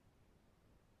 I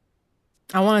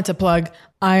wanted to plug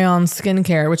Ion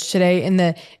Skincare, which today, in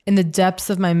the depths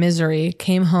of my misery,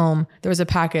 came home. There was a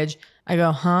package. I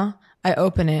go, huh? I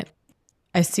open it.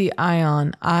 I see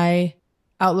Ion. I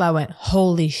out loud went,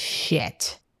 holy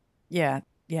shit. Yeah.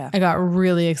 I got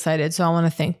really excited, so I want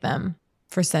to thank them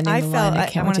for sending the line. I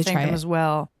can't wait to try it as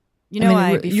well. You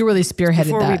really spearheaded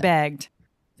before that. We begged.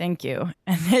 Thank you.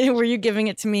 And then were you giving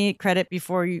it to me credit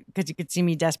before because you could see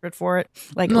me desperate for it?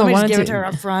 Like, let me just give it to her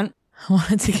up front. I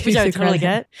wanted to give you the totally credit.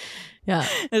 Get. Yeah.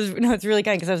 It's really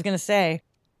kind because I was going to say,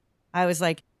 I was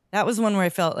like, that was one where I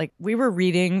felt like we were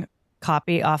reading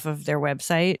copy off of their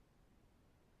website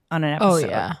on an episode. Oh,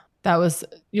 yeah.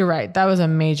 You're right. That was a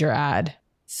major ad.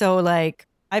 So like,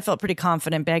 I felt pretty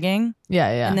confident begging.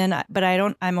 Yeah. And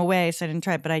then, I'm away, so I didn't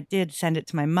try it, but I did send it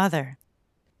to my mother.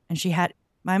 And she had,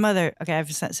 my mother, okay, I've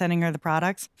been sending her the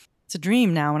products. It's a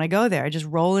dream now. When I go there, I just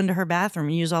roll into her bathroom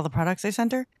and use all the products I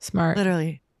sent her. Smart.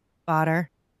 Literally. Bought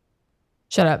her.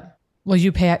 Shut up. Well,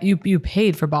 you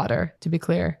paid for bought her, to be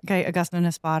clear. Okay,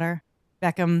 Augustinus bought her.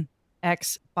 Beckham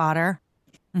X bought her.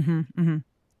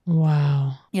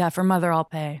 Wow. Yeah, for mother, I'll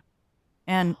pay.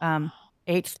 And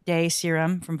 8th Day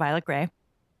serum from Violet Grey.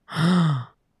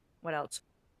 What else?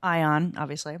 Ion,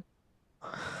 obviously.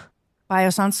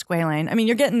 Biossance Squalane. I mean,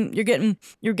 you're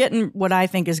getting what I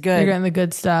think is good. You're getting the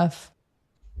good stuff.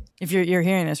 If you're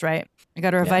hearing this, right? I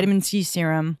got her a vitamin C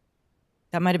serum.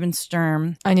 That might have been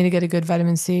Sturm. I need to get a good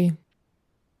vitamin C.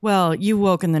 Well, you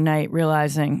woke in the night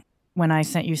realizing when I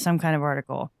sent you some kind of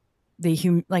article,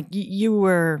 you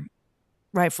were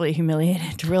rightfully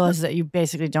humiliated to realize that you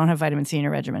basically don't have vitamin C in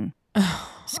your regimen.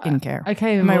 Skincare. I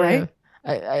can't even. Am I right?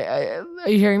 Are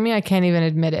you hearing me? I can't even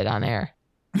admit it on air.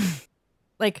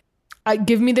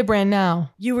 Give me the brand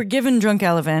now. You were given Drunk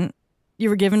Elephant.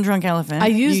 I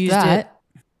used that. it.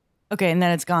 Okay, and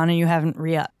then it's gone and you haven't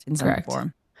re-upped in some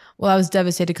form. Well, I was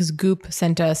devastated because Goop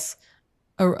sent us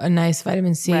a nice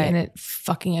vitamin C and it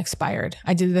fucking expired.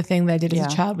 I did the thing that I did as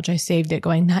a child, which I saved it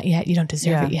going, not yet. You don't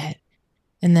deserve it yet.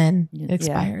 And then it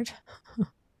expired.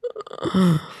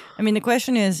 I mean, the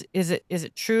question is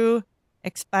it true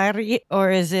expiry or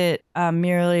is it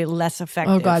merely less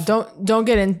effective? Oh God, don't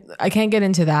get in. I can't get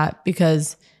into that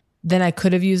because then I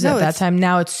could have used it at that time.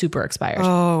 Now it's super expired.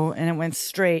 Oh, and it went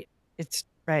straight. It's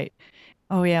right.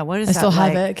 Oh yeah. What is that? I still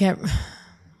have it. I can't.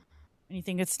 And you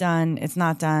think it's done, it's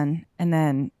not done, and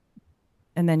then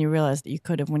you realize that you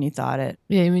could have when you thought it.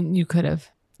 Yeah, I mean, you could have.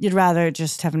 You'd rather it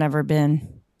just have never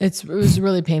been. It was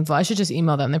really painful. I should just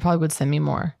email them. They probably would send me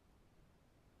more.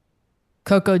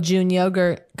 Coco June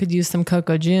yogurt could use some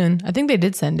Coco June. I think they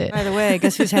did send it. By the way,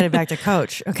 guess who's headed back to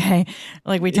Coach? Okay,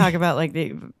 like we talk about like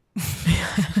the.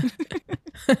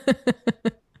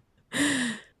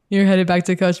 You're headed back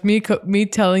to Coach. Me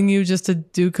telling you just to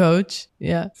do Coach.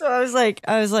 Yeah. So I was like,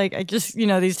 I just,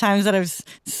 these times that I've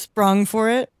sprung for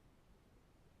it.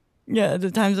 Yeah,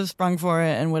 the times I've sprung for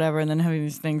it and whatever, and then having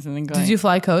these things and then going. Did you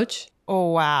fly Coach?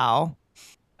 Oh, wow.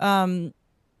 And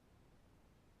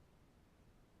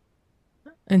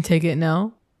take it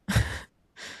now?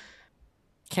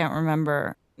 Can't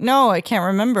remember. No, I can't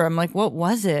remember. I'm like, what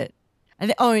was it? I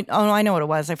know what it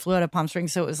was. I flew out of Palm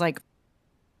Springs, so it was like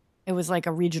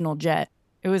a regional jet.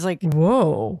 It was like,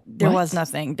 whoa, there was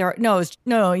nothing. Not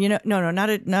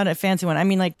a fancy one. I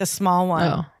mean, like the small one.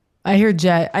 Oh, I hear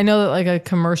jet. I know that like a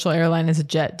commercial airline is a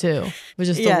jet too, but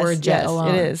just the word jet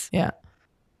alone. It is. Yeah.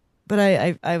 But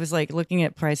I was like looking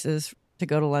at prices to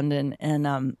go to London, and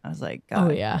I was like, God.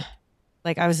 Oh yeah.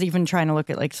 Like I was even trying to look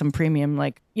at like some premium,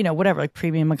 like whatever, like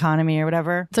premium economy or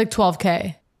whatever. It's like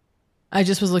 $12,000. I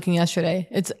just was looking yesterday.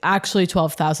 It's actually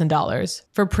 $12,000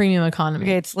 for premium economy.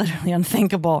 Okay, it's literally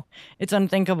unthinkable. It's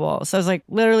unthinkable. So I was like,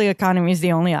 literally economy is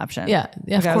the only option. Yeah,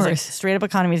 of course. I was like, straight up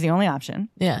economy is the only option.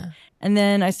 Yeah. And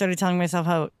then I started telling myself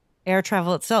how air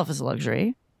travel itself is a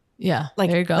luxury. Yeah, like,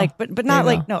 there you go. Like, but not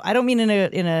like, no, I don't mean in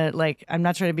a like, I'm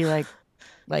not trying to be like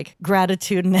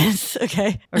gratitudinous,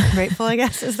 okay? Or grateful, I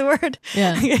guess is the word.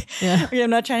 Yeah. Yeah. I'm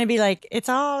not trying to be like, it's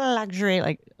all a luxury,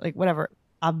 like whatever.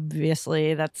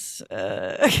 Obviously, that's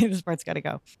okay. This part's got to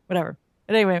go. Whatever.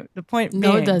 But anyway, the point.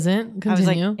 No, being, it doesn't. Continue. I was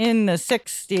like, in the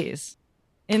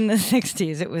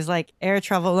 60s, it was like air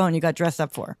travel alone. You got dressed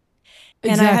up for,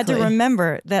 and I had to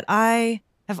remember that I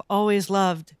have always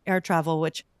loved air travel,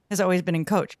 which has always been in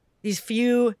Coach. These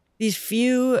few,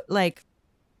 like,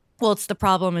 well, it's the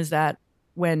problem is that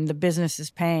when the business is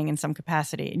paying in some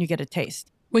capacity, and you get a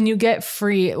taste. When you get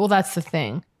free, well, that's the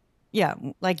thing. Yeah,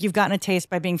 like you've gotten a taste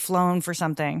by being flown for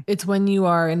something. It's when you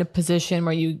are in a position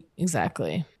where you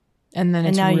and then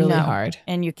it's really hard,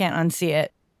 and you can't unsee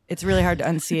it. It's really hard to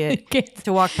unsee it.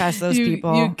 To walk past those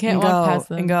people, you can't walk past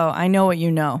them and go. I know what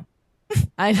you know.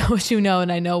 I know what you know, and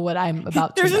I know what I'm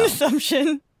about to know. There's an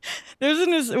assumption.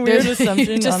 There's a weird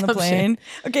assumption on the plane.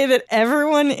 Okay, that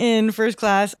everyone in first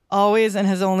class always and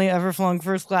has only ever flown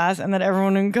first class, and that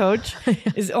everyone in Coach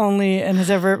is only and has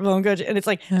ever flown Coach. And it's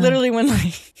like literally when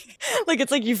like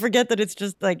it's like you forget that it's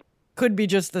just like could be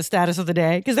just the status of the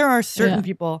day, because there are certain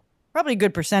people, probably a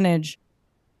good percentage.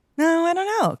 No, I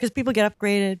don't know, because people get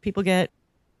upgraded. People get.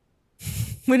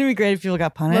 Wouldn't it be great if people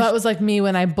got punished? Well, that was like me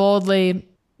when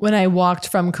I walked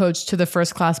from Coach to the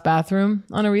first class bathroom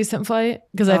on a recent flight,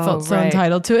 because I felt so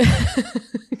entitled to it.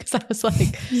 Because I was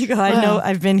like, I know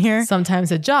I've been here.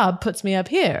 Sometimes a job puts me up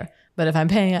here, but if I'm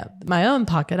paying out my own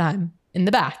pocket, I'm in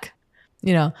the back,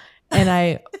 And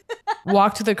I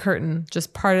walked to the curtain,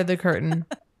 just part of the curtain.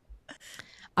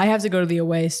 I have to go to the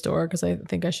Away store because I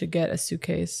think I should get a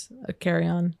suitcase, a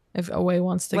carry-on, if Away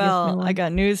wants to give me one. I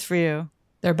got news for you.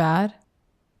 They're bad?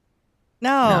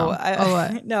 No.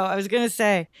 I was going to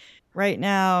say right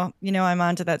now, I'm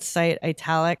onto that site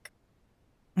Italic.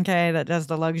 Okay. That does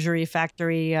the luxury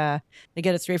factory. They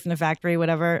get it straight from the factory,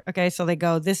 whatever. Okay. So they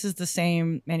go, this is the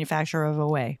same manufacturer of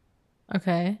Away.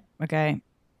 Okay. Okay.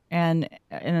 And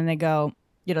then they go,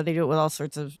 they do it with all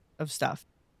sorts of stuff.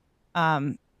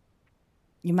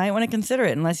 You might want to consider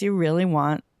it unless you really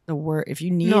want the word. If you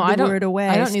need I the don't, word away,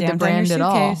 I don't need the stamped on your brand at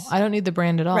all. suitcase. I don't need the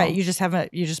brand at all. Right. You just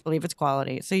you just believe it's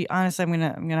quality. So honestly, I'm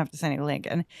gonna have to send you a link.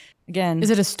 And again, Is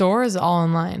it a store or is it all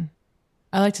online?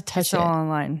 I like to touch it's it. all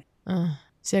online.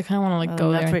 See, I kind of want to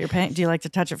go That's there. what you're paying. Do you like to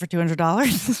touch it for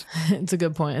 $200? It's a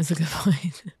good point.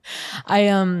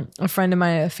 A friend of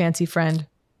mine, a fancy friend,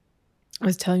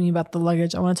 was telling me about the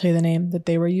luggage. I want to tell you the name that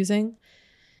they were using.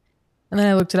 And then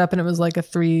I looked it up and it was like a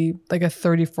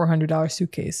 $3,400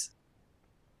 suitcase.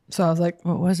 So I was like,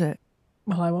 what was it?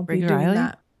 Well, I won't Briggs be doing Riley?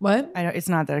 that. What? I know it's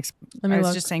not that expensive. I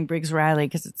was just saying Briggs Riley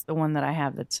because it's the one that I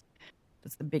have that's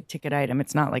the big ticket item.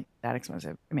 It's not like that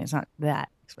expensive. I mean, it's not that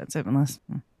expensive unless,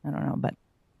 I don't know, but.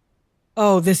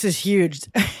 Oh, this is huge.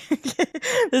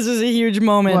 This was a huge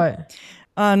moment. What?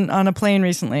 On a plane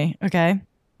recently, okay?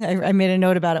 I made a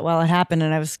note about it while it happened,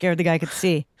 and I was scared the guy could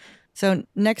see. So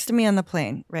next to me on the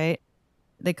plane, right?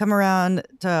 They come around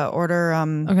to order,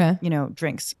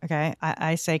 drinks, okay?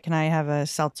 I say, can I have a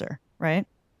seltzer, right?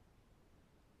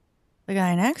 The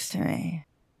guy next to me,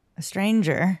 a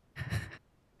stranger,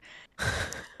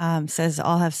 says,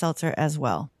 I'll have seltzer as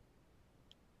well.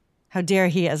 How dare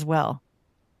he as well?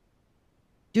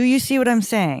 Do you see what I'm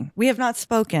saying? We have not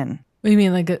spoken. What do you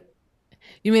mean?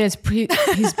 He's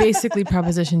basically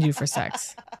propositioned you for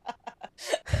sex.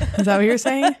 Is that what you're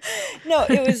saying? No,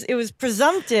 it was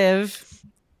presumptive.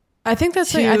 I think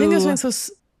that's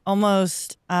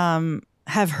almost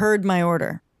have heard my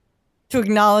order. To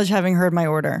acknowledge having heard my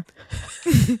order.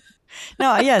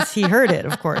 No, yes, he heard it,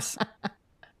 of course.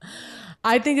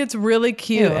 I think it's really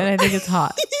cute and I think it's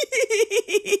hot.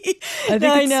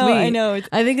 I know.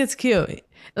 I think it's cute.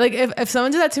 Like if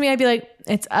someone did that to me, I'd be like,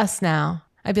 it's us now.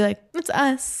 I'd be like, it's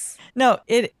us. No,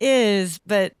 it is,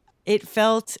 but it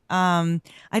felt, I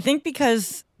think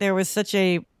because there was such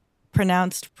a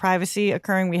pronounced privacy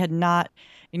occurring, we had not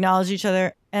acknowledged each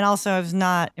other. And also I was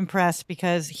not impressed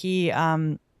because he,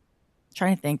 trying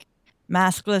to think,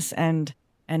 maskless and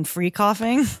free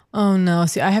coughing. Oh no.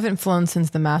 See, I haven't flown since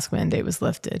the mask mandate was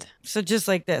lifted. So just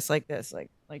like this.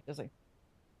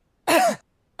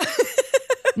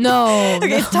 No.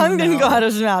 Okay, his tongue didn't go out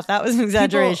of his mouth. That was an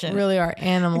exaggeration. People really are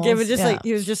animals. Okay, but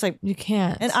he was just like, you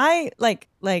can't. And I like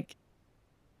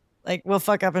will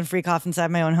fuck up and freak off inside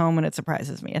my own home when it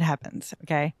surprises me. It happens.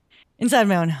 Okay. Inside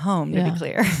my own home, to be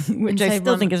clear, which I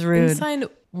still think is rude. Inside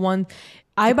one.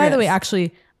 By the way,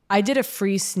 actually, I did a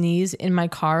free sneeze in my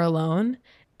car alone.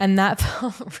 And that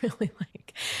felt really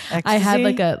like ecstasy? I had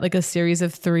like a series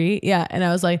of 3. Yeah. And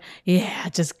I was like, yeah,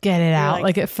 just get it out.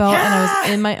 Like it felt, and I was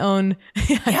in my own,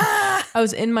 I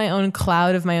was in my own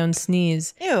cloud of my own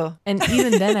sneeze. Ew. And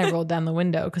even then I rolled down the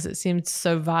window because it seemed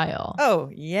so vile. Oh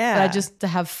yeah. But to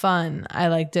have fun,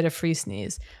 I did a free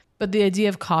sneeze. But the idea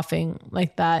of coughing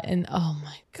like that and oh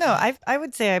my God. No, I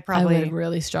would say I would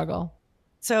really struggle.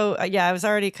 So I was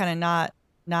already kind of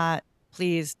not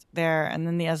pleased there, and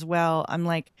then as well, I'm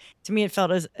like, to me it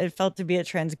felt to be a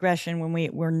transgression when we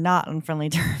were not on friendly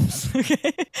terms.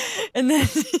 Okay, and then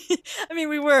I mean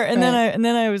we were, and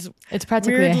then I was. It's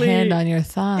practically weirdly, a hand on your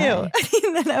thigh. Ew.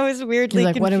 And then I was weirdly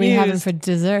like, confused. What are we having for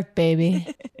dessert, baby?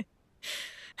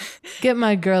 Get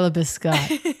my girl a biscuit.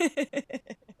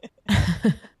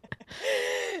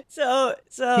 So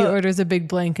he orders a big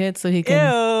blanket so he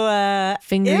can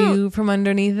finger you from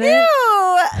underneath it.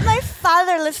 Ew, my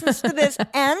father listens to this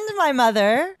and my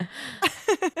mother.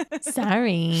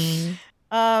 Sorry.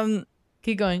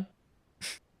 Keep going.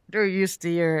 They're used to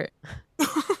your.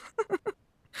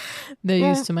 They're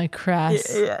used to my crass.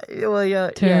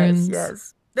 Turns.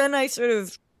 Yes. Then I sort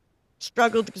of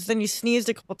struggled because then you sneezed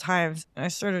a couple times, and I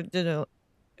sort of did it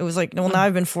was like, well, now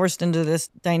I've been forced into this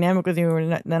dynamic with you,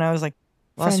 and then I was like.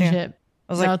 Friendship.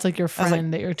 I was now it's like your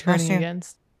friend that you're turning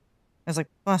against. I was like,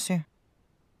 bless you.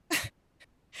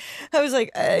 I was like,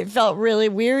 it felt really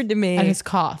weird to me. And his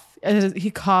cough.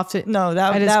 He coughed it. No,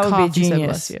 that would be genius. Said,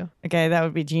 bless you. Okay, that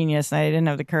would be genius. And I didn't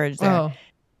have the courage there. Oh.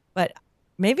 But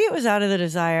maybe it was out of the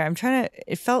desire.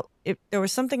 There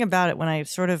was something about it when I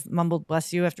sort of mumbled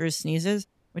bless you after his sneezes,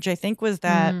 which I think was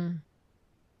that.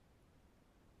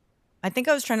 I think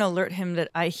I was trying to alert him that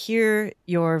I hear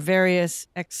your various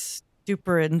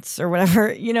exuberance or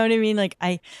whatever, you know what I mean? Like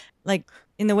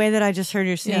in the way that I just heard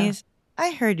your sneeze,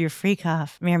 I heard your free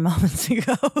cough mere moments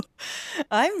ago.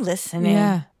 I'm listening.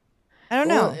 Yeah. I don't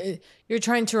know. You're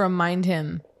trying to remind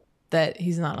him that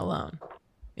he's not alone.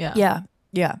 Yeah. Yeah.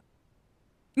 Yeah.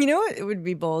 You know what? It would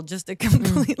be bold just to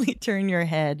completely turn your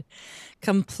head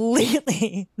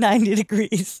completely 90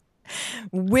 degrees,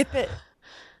 whip it,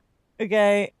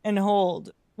 okay, and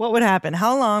hold. What would happen?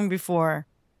 How long before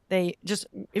they just,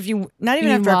 if you, not even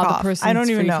You after a while the cough. person's I don't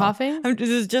even free know. coughing? This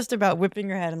is just about whipping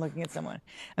your head and looking at someone.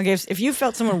 Okay, if you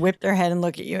felt someone whip their head and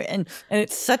look at you, and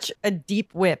it's such a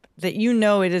deep whip that you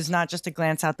know it is not just a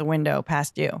glance out the window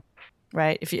past you,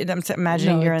 right? If you, I'm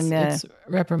imagining No, you're it's, in the, it's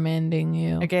reprimanding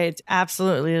you. okay, it's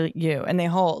absolutely you, and they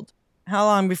hold. How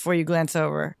long before you glance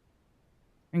over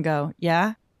and go,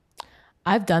 yeah?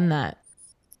 I've done that.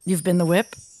 You've been the whip?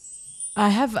 I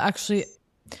have actually.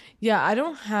 Yeah,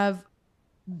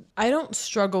 I don't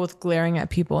struggle with glaring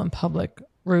at people in public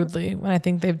rudely when I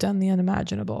think they've done the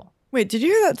unimaginable. Wait, did you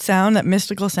hear that sound, that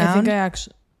mystical sound? I think I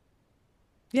actually.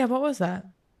 Yeah, what was that?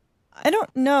 I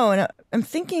don't know. And I'm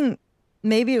thinking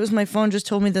maybe it was my phone just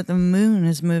told me that the moon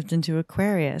has moved into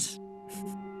Aquarius.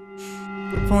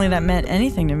 If only that meant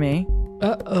anything to me.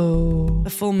 Uh-oh. The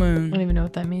full moon. I don't even know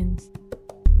what that means.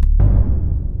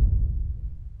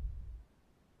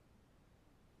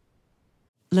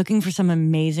 Looking for some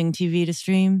amazing TV to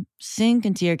stream? Sink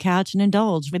into your couch and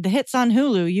indulge with the hits on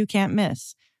Hulu you can't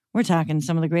miss. We're talking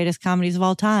some of the greatest comedies of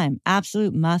all time,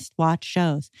 absolute must-watch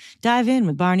shows. Dive in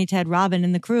with Barney, Ted, Robin,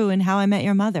 and the crew in How I Met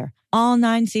Your Mother. All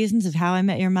 9 seasons of How I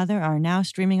Met Your Mother are now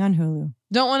streaming on Hulu.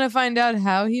 Don't want to find out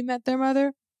how he met their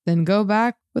mother? Then go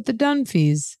back with the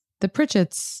Dunphys, the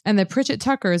Pritchetts, and the Pritchett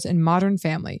Tuckers in Modern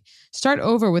Family. Start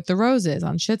over with the Roses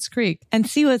on Schitt's Creek. And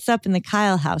see what's up in the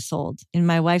Kyle household in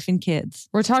My Wife and Kids.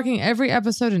 We're talking every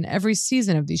episode and every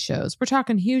season of these shows. We're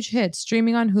talking huge hits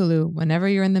streaming on Hulu whenever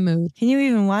you're in the mood. Can you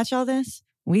even watch all this?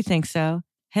 We think so.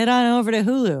 Head on over to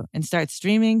Hulu and start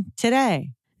streaming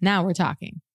today. Now we're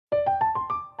talking.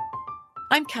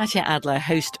 I'm Katya Adler,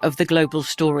 host of The Global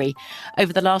Story.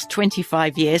 Over the last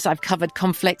 25 years, I've covered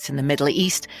conflicts in the Middle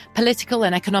East, political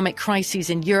and economic crises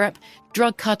in Europe,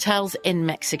 drug cartels in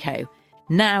Mexico.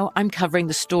 Now I'm covering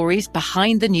the stories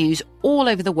behind the news all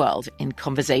over the world in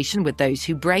conversation with those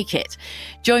who break it.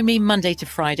 Join me Monday to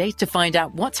Friday to find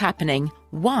out what's happening,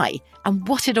 why, and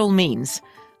what it all means.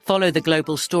 Follow The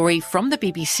Global Story from the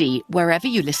BBC wherever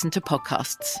you listen to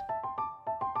podcasts.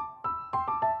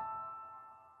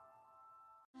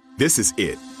 This is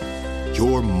it.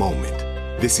 Your moment.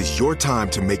 This is your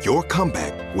time to make your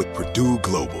comeback with Purdue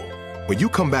Global. When you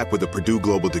come back with a Purdue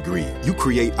Global degree, you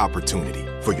create opportunity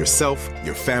for yourself,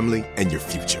 your family, and your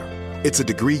future. It's a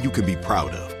degree you can be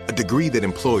proud of, a degree that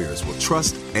employers will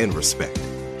trust and respect.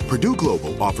 Purdue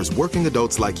Global offers working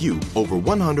adults like you over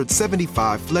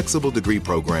 175 flexible degree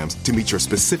programs to meet your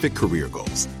specific career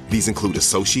goals. These include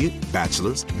associate,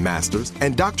 bachelor's, master's,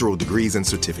 and doctoral degrees and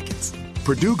certificates.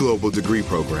 Purdue Global degree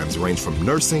programs range from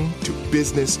nursing to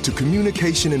business to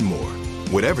communication and more.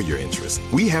 Whatever your interest,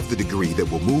 we have the degree that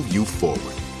will move you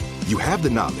forward. You have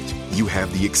the knowledge, you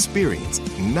have the experience.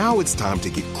 Now it's time to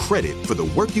get credit for the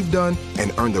work you've done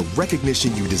and earn the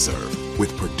recognition you deserve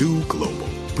with Purdue Global,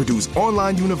 Purdue's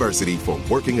online university for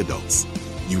working adults.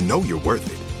 You know you're worth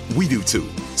it. We do too.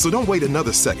 So don't wait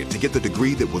another second to get the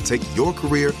degree that will take your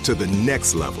career to the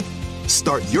next level.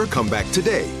 Start your comeback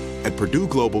today at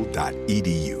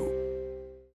purdueglobal.edu.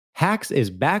 Hacks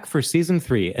is back for season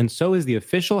 3, and so is the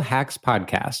official Hacks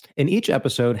podcast. In each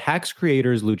episode, Hacks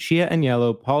creators Lucia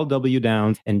Aniello, Paul W.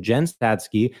 Downs, and Jen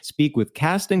Statsky speak with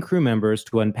cast and crew members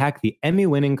to unpack the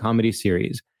Emmy-winning comedy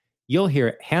series. You'll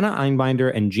hear Hannah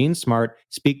Einbinder and Jean Smart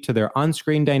speak to their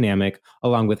on-screen dynamic,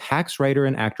 along with Hacks writer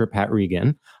and actor Pat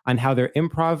Regan, on how their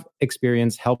improv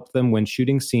experience helped them when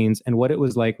shooting scenes and what it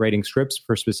was like writing scripts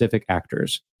for specific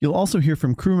actors. You'll also hear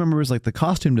from crew members like the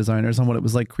costume designers on what it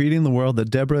was like creating the world that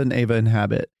Deborah and Ava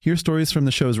inhabit. Hear stories from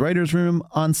the show's writer's room,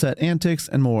 on-set antics,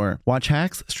 and more. Watch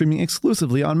Hacks streaming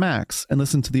exclusively on Max, and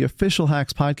listen to the official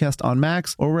Hacks podcast on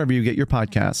Max or wherever you get your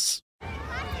podcasts.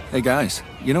 Hey guys,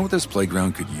 you know what this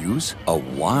playground could use? A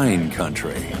wine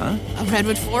country, huh? A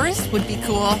redwood forest would be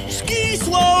cool. Ski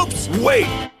slopes!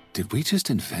 Wait! Did we just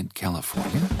invent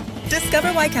California?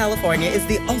 Discover why California is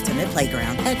the ultimate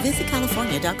playground at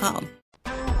visitcalifornia.com.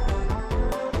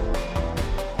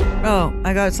 Oh,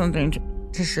 I got something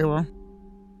to Sheila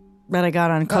that I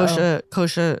got on Kosha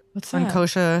What's on that?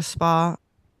 Kosha Spa.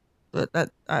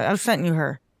 That I sent you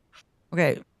her.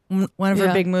 Okay, one of her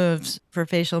Yeah. big moves for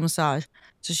facial massage.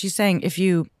 So she's saying if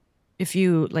you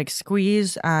like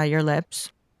squeeze your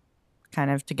lips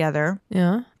kind of together,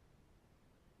 Yeah.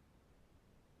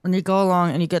 when you go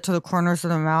along and you get to the corners of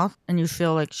the mouth and you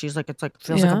feel like feels like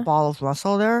Yeah. a ball of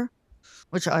muscle there,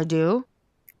 which I do.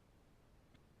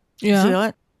 Yeah. You feel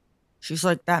it? She's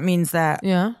like, that means that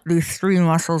Yeah. these 3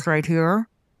 muscles right here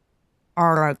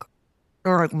are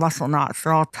they're like muscle knots.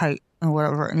 They're all tight and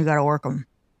whatever, and you got to work them.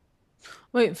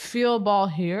 Wait, feel ball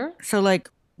here? So like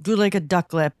do like a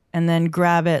duck lip and then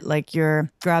grab it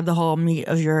grab the whole meat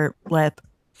of your lip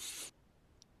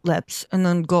lips and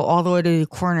then go all the way to the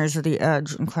corners of the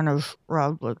edge and kind of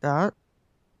rub like that.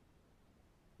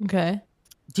 Okay.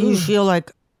 Do you feel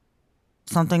like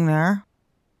something there?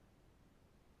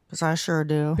 Because I sure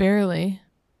do. Barely.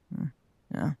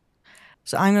 Yeah.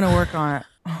 So I'm going to work on it.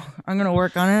 I'm going to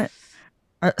work on it.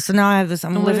 So now I have this,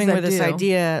 I'm living with this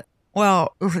idea.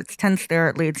 Well, if it's tense there,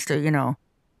 it leads to,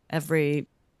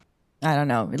 I don't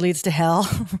know, it leads to hell.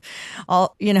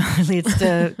 It leads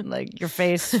to like your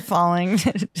face falling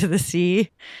to the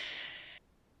sea.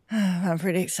 I'm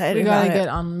pretty excited. We gotta about get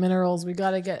on minerals. We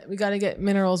gotta get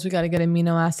minerals. We gotta get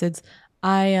amino acids.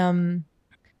 I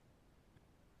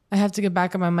have to get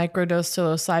back on my microdose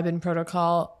psilocybin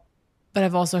protocol, but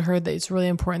I've also heard that it's really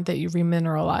important that you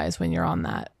remineralize when you're on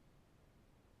that.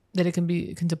 That it can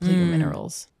deplete your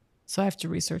minerals. So I have to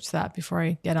research that before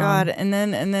I get on. God, and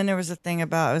then there was a thing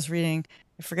about, I was reading,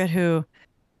 I forget who,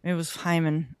 it was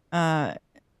Hyman, one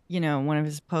of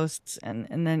his posts, and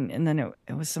then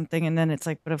it was something, and then it's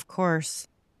like, but of course,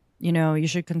 you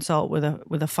should consult with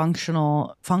a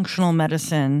functional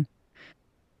medicine,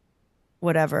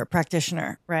 whatever,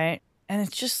 practitioner, right? And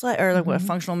it's just like, or like a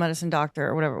functional medicine doctor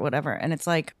or whatever, and it's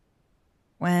like,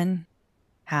 when,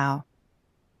 how,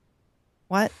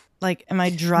 what? Like, am I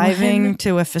driving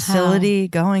to a facility,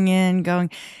 going,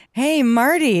 hey,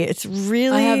 Marty, it's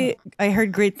really, I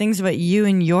heard great things about you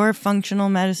and your functional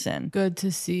medicine. Good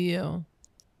to see you.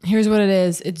 Here's what it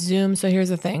is. It's Zoom. So here's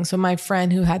the thing. So my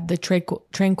friend who had the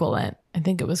Tranquilant, I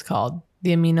think it was called,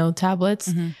 the amino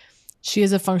tablets, she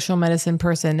is a functional medicine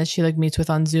person that she like meets with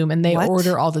on Zoom, and they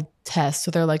order all the tests. So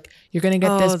they're like, you're going to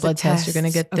get this blood test. You're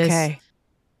going to get this. Okay.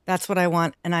 That's what I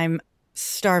want. And I'm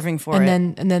starving for it.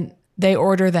 And then they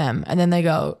order them, and then they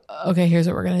go, okay, here's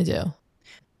what we're going to do.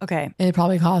 Okay. And it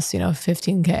probably costs,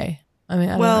 $15K. I mean,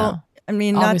 I don't know. I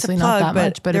mean, obviously not to plug, not that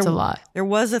much, but it's a lot. There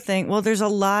was a thing. Well, there's a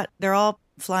lot. They're all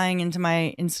flying into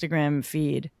my Instagram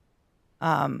feed.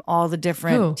 All the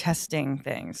different testing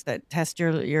things that test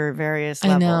your various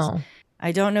levels. I know.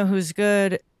 I don't know who's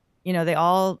good. They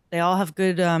all have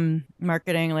good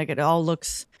marketing. Like, it all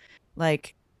looks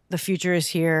like the future is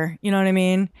here. You know what I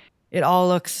mean? It all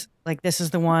looks like this is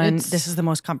the one. This is the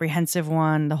most comprehensive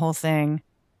one. The whole thing.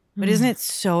 But isn't it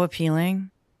so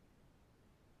appealing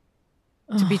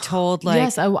to be told, like,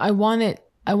 yes, I want it.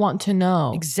 I want to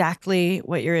know exactly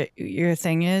what your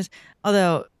thing is.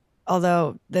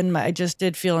 Although then I just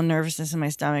did feel a nervousness in my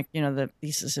stomach. The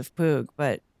thesis of Poog.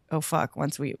 But oh fuck,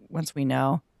 once we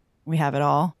know, we have it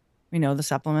all. We know the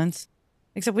supplements.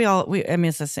 Except I mean,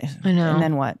 it's the same. I know. And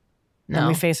then what? No, then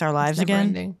we face our lives again.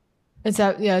 Ending. It's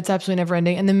absolutely never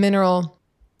ending. And the mineral.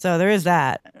 So there is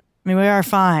that. I mean, we are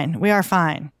fine. We are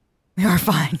fine. We are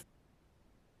fine.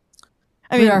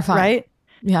 I mean, we are fine. Right?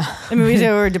 Yeah. I mean, we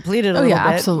were depleted a little bit.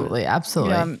 Absolutely.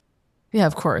 Yeah,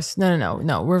 of course.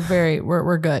 No. We're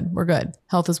good. We're good.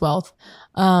 Health is wealth.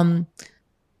 I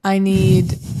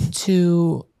need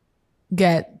to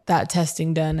get that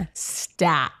testing done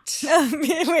stat.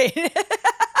 Wait.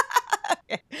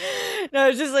 Okay. No,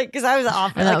 it's just like, because I was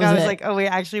off. Like, I was like, oh wait,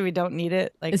 actually we don't need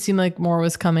it. Like, it seemed like more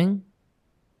was coming.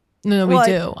 No, we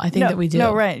do. I think that we do.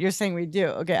 No, right. You're saying we do.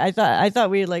 Okay. I thought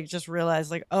we like just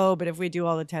realized like, oh, but if we do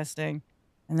all the testing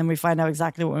and then we find out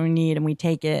exactly what we need and we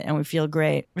take it and we feel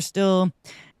great, we're still,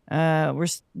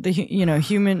 the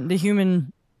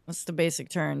human, what's the basic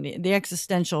term? The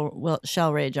existential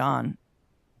shall rage on.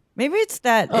 Maybe it's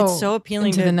that it's so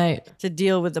appealing into the night to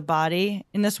deal with the body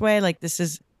in this way. Like,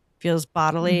 feels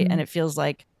bodily, and it feels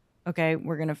like, okay,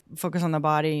 we're going to focus on the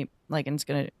body, like, and it's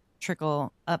going to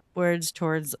trickle upwards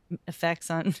towards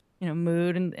effects on,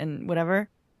 mood and whatever.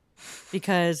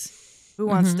 Because who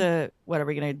wants to, what are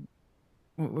we going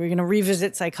to, we're going to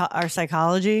revisit our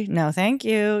psychology? No, thank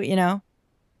you.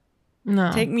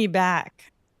 No. Take me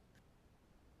back.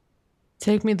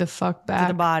 Take me the fuck back.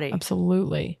 To the body.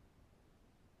 Absolutely.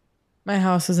 My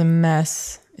house is a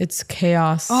mess. It's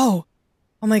chaos. Oh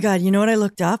my God. You know what I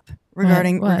looked up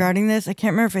regarding this? I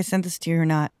can't remember if I sent this to you or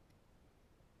not.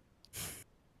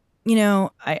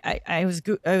 I was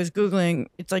Googling.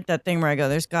 It's like that thing where I go,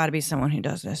 there's got to be someone who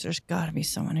does this. There's got to be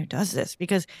someone who does this.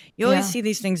 Because you always see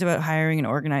these things about hiring an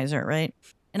organizer, right?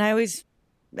 And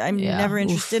I'm never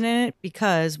interested in it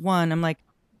because, one, I'm like,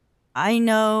 I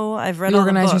know I've read all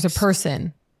the books. The organizer's a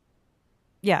person.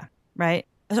 Yeah, right?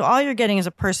 So all you're getting is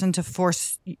a person to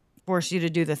force you to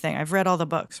do the thing. I've read all the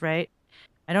books, right?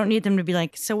 I don't need them to be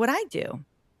like, so what I do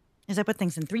is I put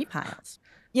things in 3 piles.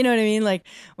 You know what I mean? Like,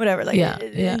 whatever. Like,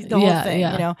 the whole thing,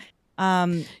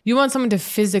 You want someone to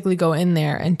physically go in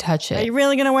there and touch it. Are you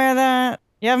really going to wear that?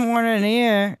 You haven't worn it in a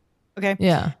year. Okay.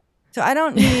 Yeah. So I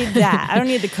don't need that. I don't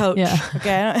need the coach. Yeah.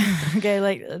 Okay. Okay.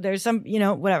 Like, there's some,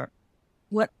 whatever.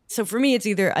 So for me, it's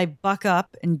either I buck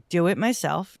up and do it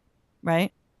myself,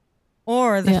 right?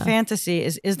 Or the fantasy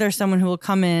is there someone who will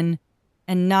come in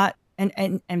and not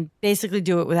and basically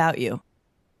do it without you,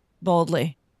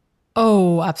 boldly?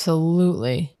 Oh,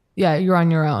 absolutely. Yeah, you're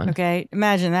on your own. Okay,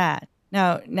 imagine that.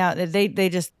 Now they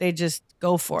just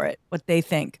go for it, what they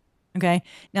think. Okay,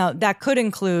 now that could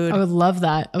include. I would love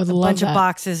that. I would love a bunch of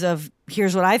boxes of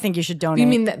here's what I think you should donate. You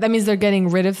mean that means they're getting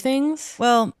rid of things?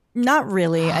 Well, not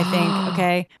really, I think.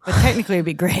 Okay, but technically it'd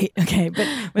be great. Okay, but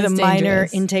with That's a minor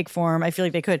dangerous. intake form, I feel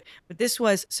like they could. But this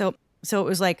was so it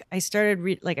was like I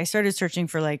started searching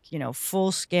for like, you know,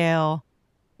 full scale,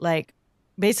 like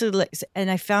basically, like,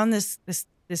 and I found this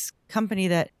company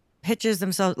that pitches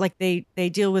themselves like they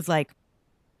deal with like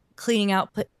cleaning out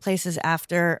places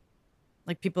after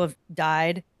like people have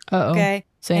died. Uh-oh. Okay,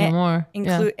 Say no more.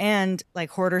 And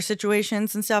like hoarder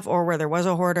situations and stuff, or where there was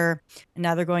a hoarder and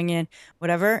now they're going in,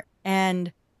 whatever.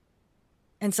 And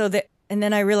so and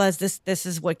then I realized this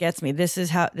is what gets me. It's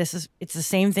the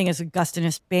same thing as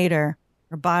Augustinus Bader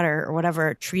or Bader or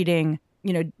whatever, treating,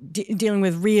 you know, dealing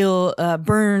with real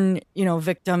burn, you know,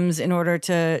 victims in order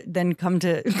to then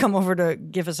come over to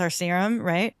give us our serum,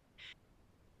 right?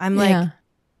 I'm like,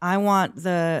 I want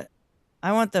the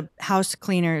house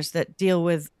cleaners that deal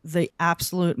with the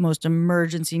absolute most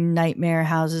emergency nightmare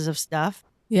houses of stuff.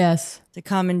 Yes. To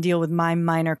come and deal with my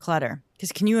minor clutter.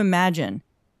 Because can you imagine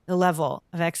the level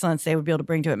of excellence they would be able to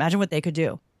bring to it? Imagine what they could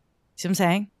do. See what I'm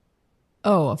saying?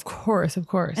 Oh, of course.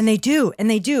 And they do.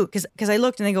 Because I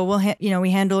looked and they go, well, you know,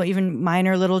 we handle even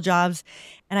minor little jobs.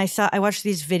 And I watched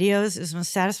these videos. It was the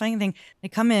most satisfying thing. They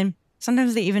come in.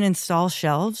 Sometimes they even install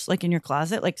shelves like in your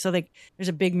closet. Like, so there's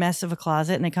a big mess of a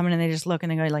closet and they come in and they just look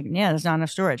and they go like, yeah, there's not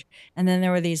enough storage. And then there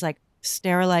were these like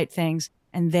Sterilite things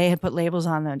and they had put labels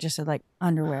on them, just said like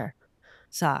underwear,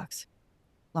 socks,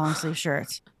 long sleeve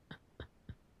shirts.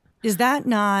 Is that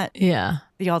not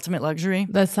the ultimate luxury?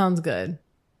 That sounds good.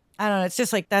 I don't know. It's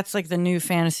just like, that's like the new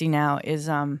fantasy now is,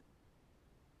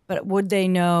 but would they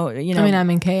know, you know? I mean, I'm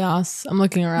in chaos. I'm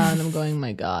looking around and I'm going,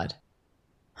 my God.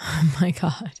 Oh my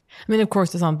God. I mean, of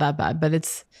course it's not that bad, but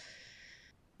it's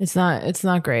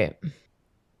not great.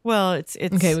 Well, it's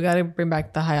okay. We got to bring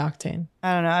back the high octane.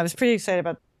 I don't know. I was pretty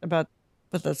excited about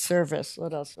the service.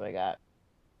 What else do I got?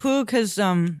 Poog has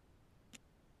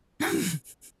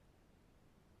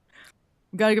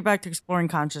we got to get back to exploring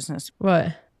consciousness.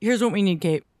 What? Here's what we need,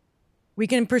 Kate. We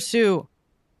can pursue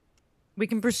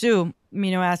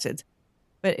amino acids.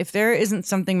 But if there isn't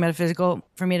something metaphysical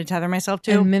for me to tether myself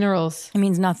to, and minerals, it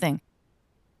means nothing.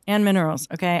 And minerals,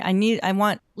 okay?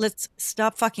 Let's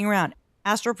stop fucking around.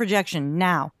 Astral projection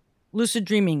now. Lucid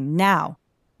dreaming now.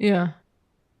 Yeah.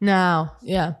 Now,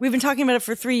 yeah. We've been talking about it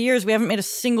for 3 years. We haven't made a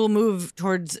single move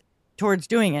towards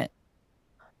doing it.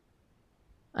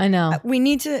 I know. We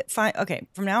need to find. Okay,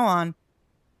 from now on,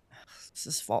 this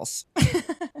is false.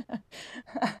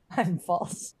 I'm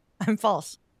false.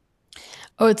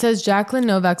 Oh, it says Jacqueline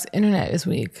Novak's internet is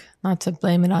weak. Not to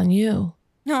blame it on you.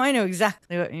 No, I know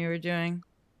exactly what you were doing.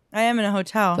 I am in a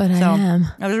hotel. But I am.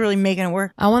 I was really making it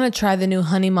work. I want to try the new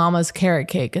Honey Mama's carrot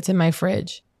cake. It's in my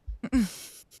fridge.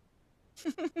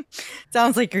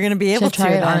 Sounds like you're going to be able to try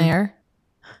it on air.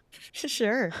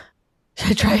 Sure.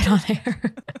 Should I try it on air?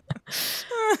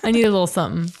 I need a little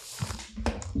something.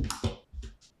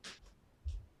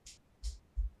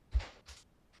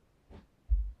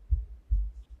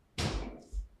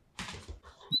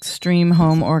 Extreme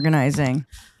home organizing.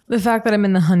 The fact that I'm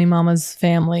in the Honey Mama's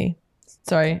family.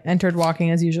 Sorry, entered talking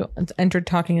as usual. I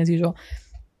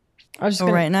was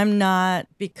just right, and I'm not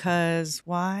because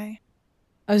why?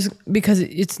 Because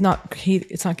it's not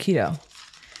keto.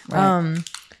 Right.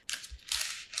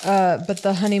 But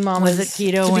the Honey Mama's was it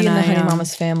keto to when be in the I Honey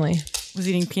Mama's family. Was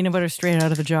eating peanut butter straight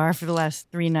out of the jar for the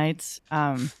last 3 nights,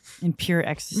 in pure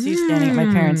ecstasy, standing at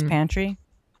my parents' pantry.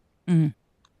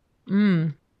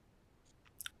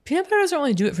 Peanut butter doesn't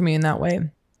really do it for me in that way.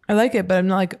 I like it, but I'm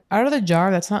not like out of the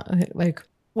jar. That's not like.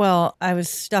 Well, I was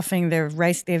stuffing their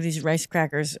rice. They have these rice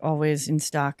crackers always in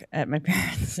stock at my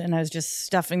parents', and I was just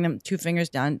stuffing them 2 fingers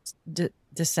down,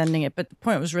 descending it. But the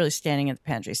point was really standing at the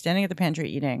pantry. Standing at the pantry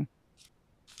eating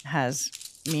has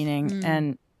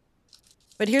meaning.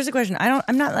 But here's the question: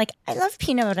 I'm not like I love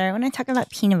peanut butter. When I talk about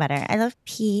peanut butter, I love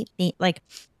like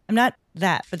I'm not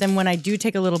that. But then when I do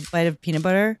take a little bite of peanut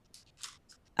butter,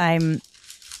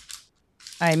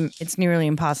 it's nearly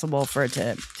impossible for it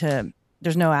to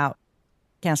there's no out.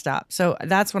 Can't stop. So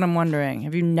that's what I'm wondering.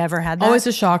 Have you never had that? Always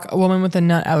a shock. A woman with a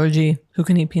nut allergy who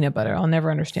can eat peanut butter. I'll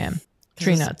never understand.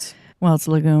 Tree nuts. Well, it's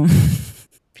a legume.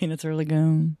 Peanuts are a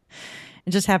legume. It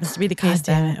just happens to be the case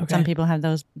that some people have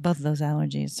both of those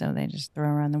allergies. So they just throw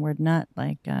around the word nut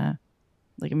like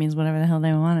Like it means whatever the hell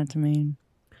they want it to mean.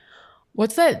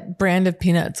 What's that brand of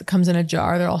peanuts? It comes in a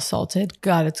jar. They're all salted.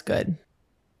 God, it's good.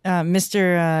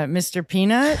 Mr.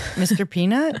 Peanut? Mr.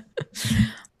 Peanut?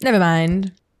 Never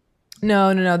mind.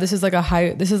 No. This is like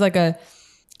a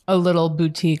little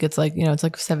boutique. It's like, it's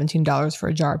like $17 for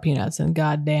a jar of peanuts, and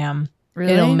goddamn,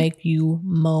 really? It'll make you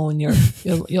moan.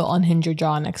 You'll unhinge your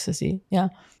jaw in ecstasy. Yeah.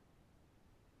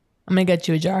 I'm gonna get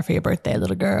you a jar for your birthday,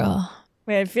 little girl.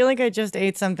 Wait, I feel like I just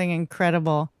ate something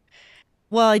incredible.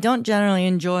 Well, I don't generally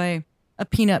enjoy a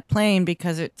peanut plain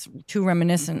because it's too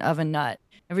reminiscent of a nut.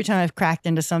 Every time I've cracked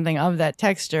into something of that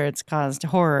texture, it's caused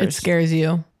horrors. It scares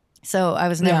you. So I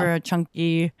was never a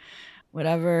chunky,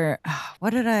 whatever.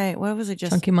 What was it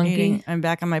just Chunky monkey? eating? I'm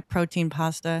back on my protein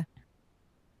pasta.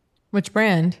 Which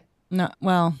brand? No,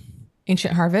 well,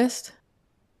 Ancient Harvest?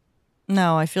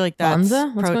 No, I feel like that's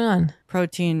Bonza? What's going on?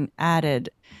 Protein added.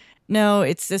 No,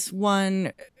 it's this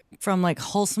one from like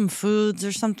Wholesome Foods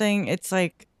or something. It's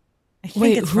like, I think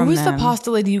Wait, it's who from was them. the pasta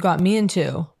lady you got me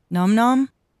into? Nom Nom?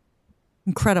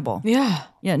 Incredible. Yeah.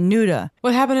 Yeah, Nuda.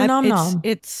 What happened to Nom Nom?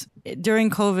 It's during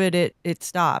COVID, it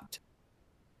stopped.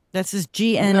 That's his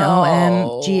GNOM.com,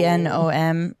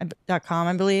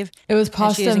 I believe. It was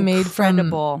pasta made from the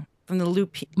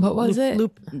what was it?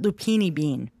 Lupini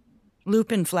bean.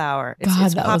 Lupin flour. It's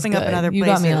that popping was up in good. other places. You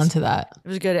got me onto that. It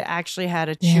was good. It actually had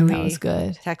a Damn, chewy that was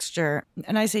good. texture.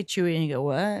 And I say chewy and you go,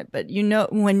 what? But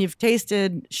when you've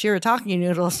tasted shirataki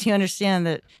noodles, you understand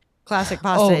that classic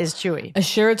pasta is chewy. A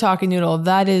shirataki noodle,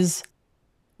 that is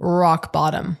rock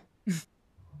bottom.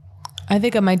 I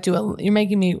think I might do you're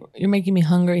making me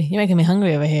hungry. You're making me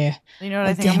hungry over here. You know what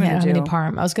I think I'm going to do?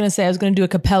 Parm. I was going to do a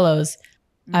Capello's.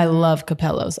 I love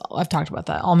Capello's. I've talked about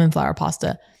that. Almond flour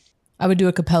pasta. I would do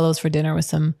a Capello's for dinner with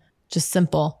some just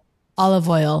simple olive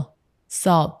oil,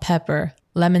 salt, pepper,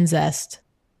 lemon zest,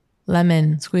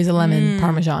 squeeze a lemon,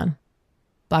 Parmesan,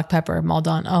 black pepper,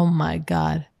 Maldon. Oh my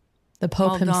God. The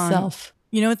Pope himself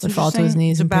it's would fall to his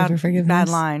knees and pray for forgiveness. Bad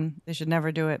line. They should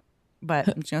never do it. But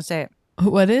I'm just going to say it.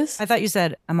 What is? I thought you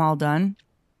said, I'm all done.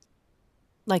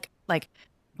 Like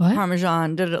what?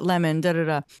 Parmesan, lemon,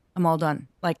 I'm all done.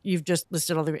 Like you've just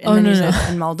listed all the... And then you said,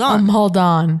 I'm all done. I'm all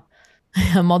done.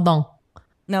 I'm all done.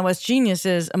 Now, what's genius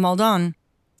is I'm all done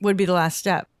would be the last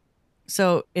step.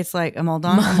 So it's like, I'm all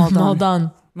done, I'm all done. I'm all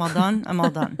done. I'm all done, I'm all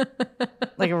done.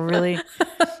 Like a really...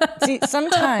 See,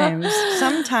 sometimes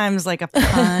like a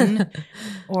pun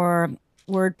or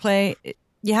wordplay,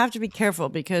 you have to be careful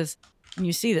because when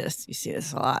you see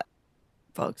this a lot,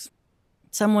 folks.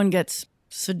 Someone gets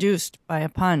seduced by a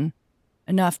pun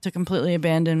enough to completely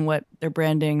abandon what their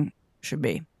branding should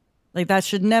be. Like that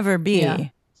should never be. Yeah.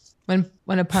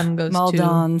 When a pun goes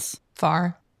Maldon's too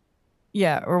far.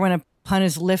 Yeah, or when a pun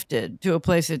is lifted to a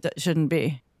place it shouldn't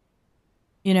be.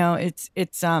 It's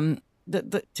to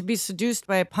be seduced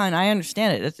by a pun. I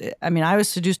understand it. I was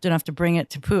seduced enough to bring it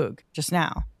to Poog just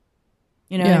now.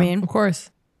 You know what I mean? Of course.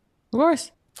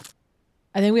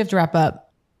 I think we have to wrap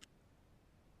up.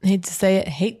 Hate to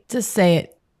say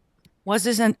it. Was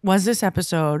this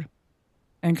episode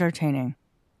entertaining?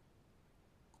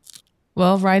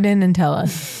 Well, write in and tell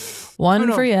us.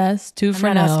 1 for yes, 2 for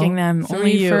I'm no. not asking them, 3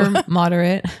 only you. for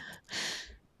moderate.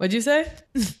 What'd you say?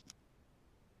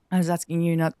 I was asking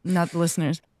you, not the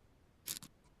listeners.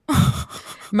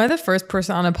 Am I the first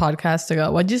person on a podcast to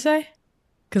go, what'd you say?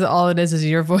 Because all it is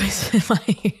your voice in my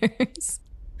ears.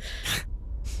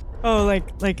 Oh,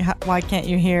 why can't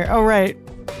you hear? Oh, right.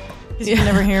 Because you can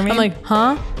never hear me? I'm like,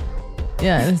 huh?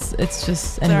 Yeah, it's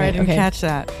just... Anyway, sorry, I didn't catch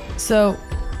that. So,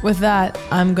 with that,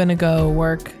 I'm going to go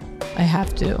work. I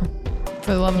have to.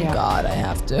 For the love of God, I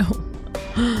have to.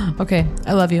 Okay,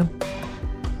 I love you.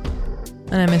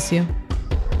 And I miss you.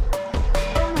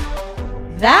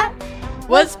 That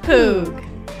was Poog.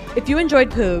 If you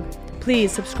enjoyed Poog,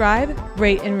 please subscribe,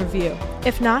 rate, and review.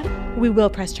 If not, we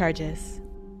will press charges.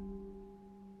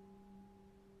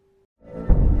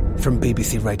 From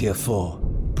BBC Radio 4,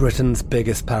 Britain's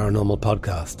biggest paranormal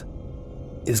podcast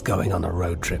is going on a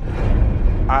road trip.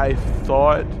 I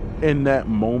thought in that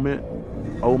moment,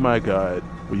 oh my God,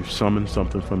 we've summoned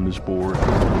something from this board.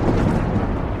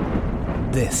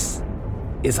 This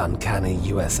is Uncanny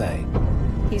USA.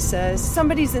 He says,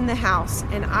 somebody's in the house,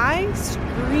 and I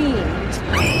screamed.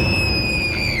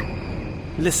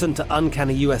 Listen to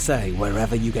Uncanny USA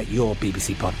wherever you get your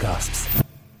BBC podcasts,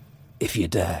 if you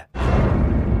dare.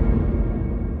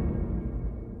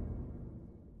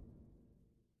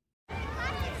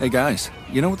 Hey guys,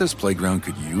 you know what this playground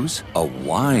could use? A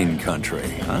wine country,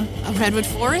 huh? A redwood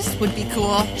forest would be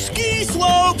cool. Ski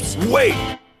slopes! Wait!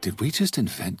 Did we just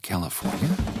invent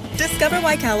California? Discover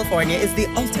why California is the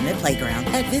ultimate playground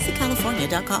at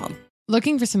visitcalifornia.com.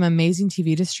 Looking for some amazing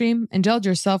TV to stream? Indulge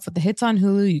yourself with the hits on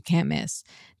Hulu you can't miss.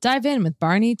 Dive in with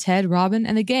Barney, Ted, Robin,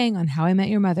 and the gang on How I Met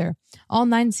Your Mother. All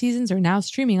 9 seasons are now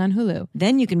streaming on Hulu.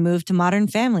 Then you can move to Modern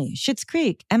Family, Schitt's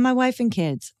Creek, and My Wife and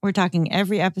Kids. We're talking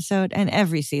every episode and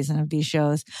every season of these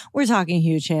shows. We're talking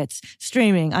huge hits,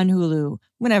 streaming on Hulu,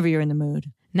 whenever you're in the mood.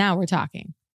 Now we're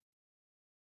talking.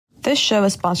 This show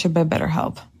is sponsored by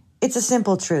BetterHelp. It's a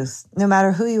simple truth. No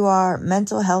matter who you are,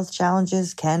 mental health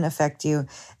challenges can affect you,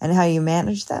 and how you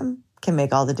manage them can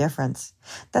make all the difference.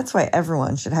 That's why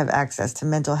everyone should have access to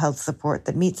mental health support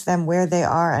that meets them where they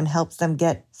are and helps them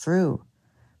get through.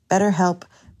 BetterHelp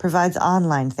provides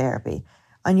online therapy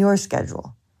on your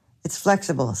schedule. It's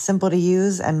flexible, simple to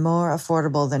use, and more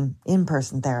affordable than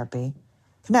in-person therapy.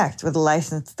 Connect with a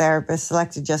licensed therapist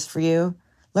selected just for you.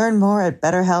 Learn more at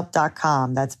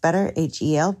BetterHelp.com. That's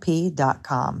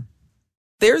BetterHelp.com.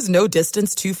 There's no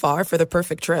distance too far for the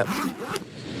perfect trip.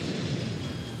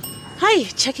 Hi,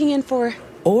 checking in for...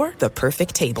 Or the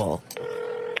perfect table.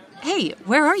 Hey,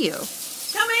 where are you?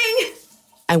 Coming!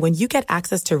 And when you get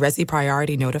access to Resi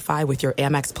Priority Notify with your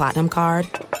Amex Platinum card...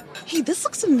 Hey, this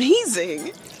looks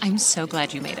amazing. I'm so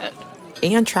glad you made it.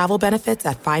 And travel benefits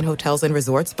at fine hotels and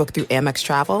resorts booked through Amex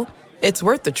Travel, it's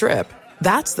worth the trip.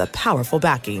 That's the powerful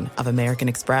backing of American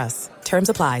Express. Terms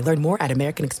apply. Learn more at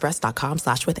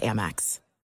americanexpress.com/withAmex.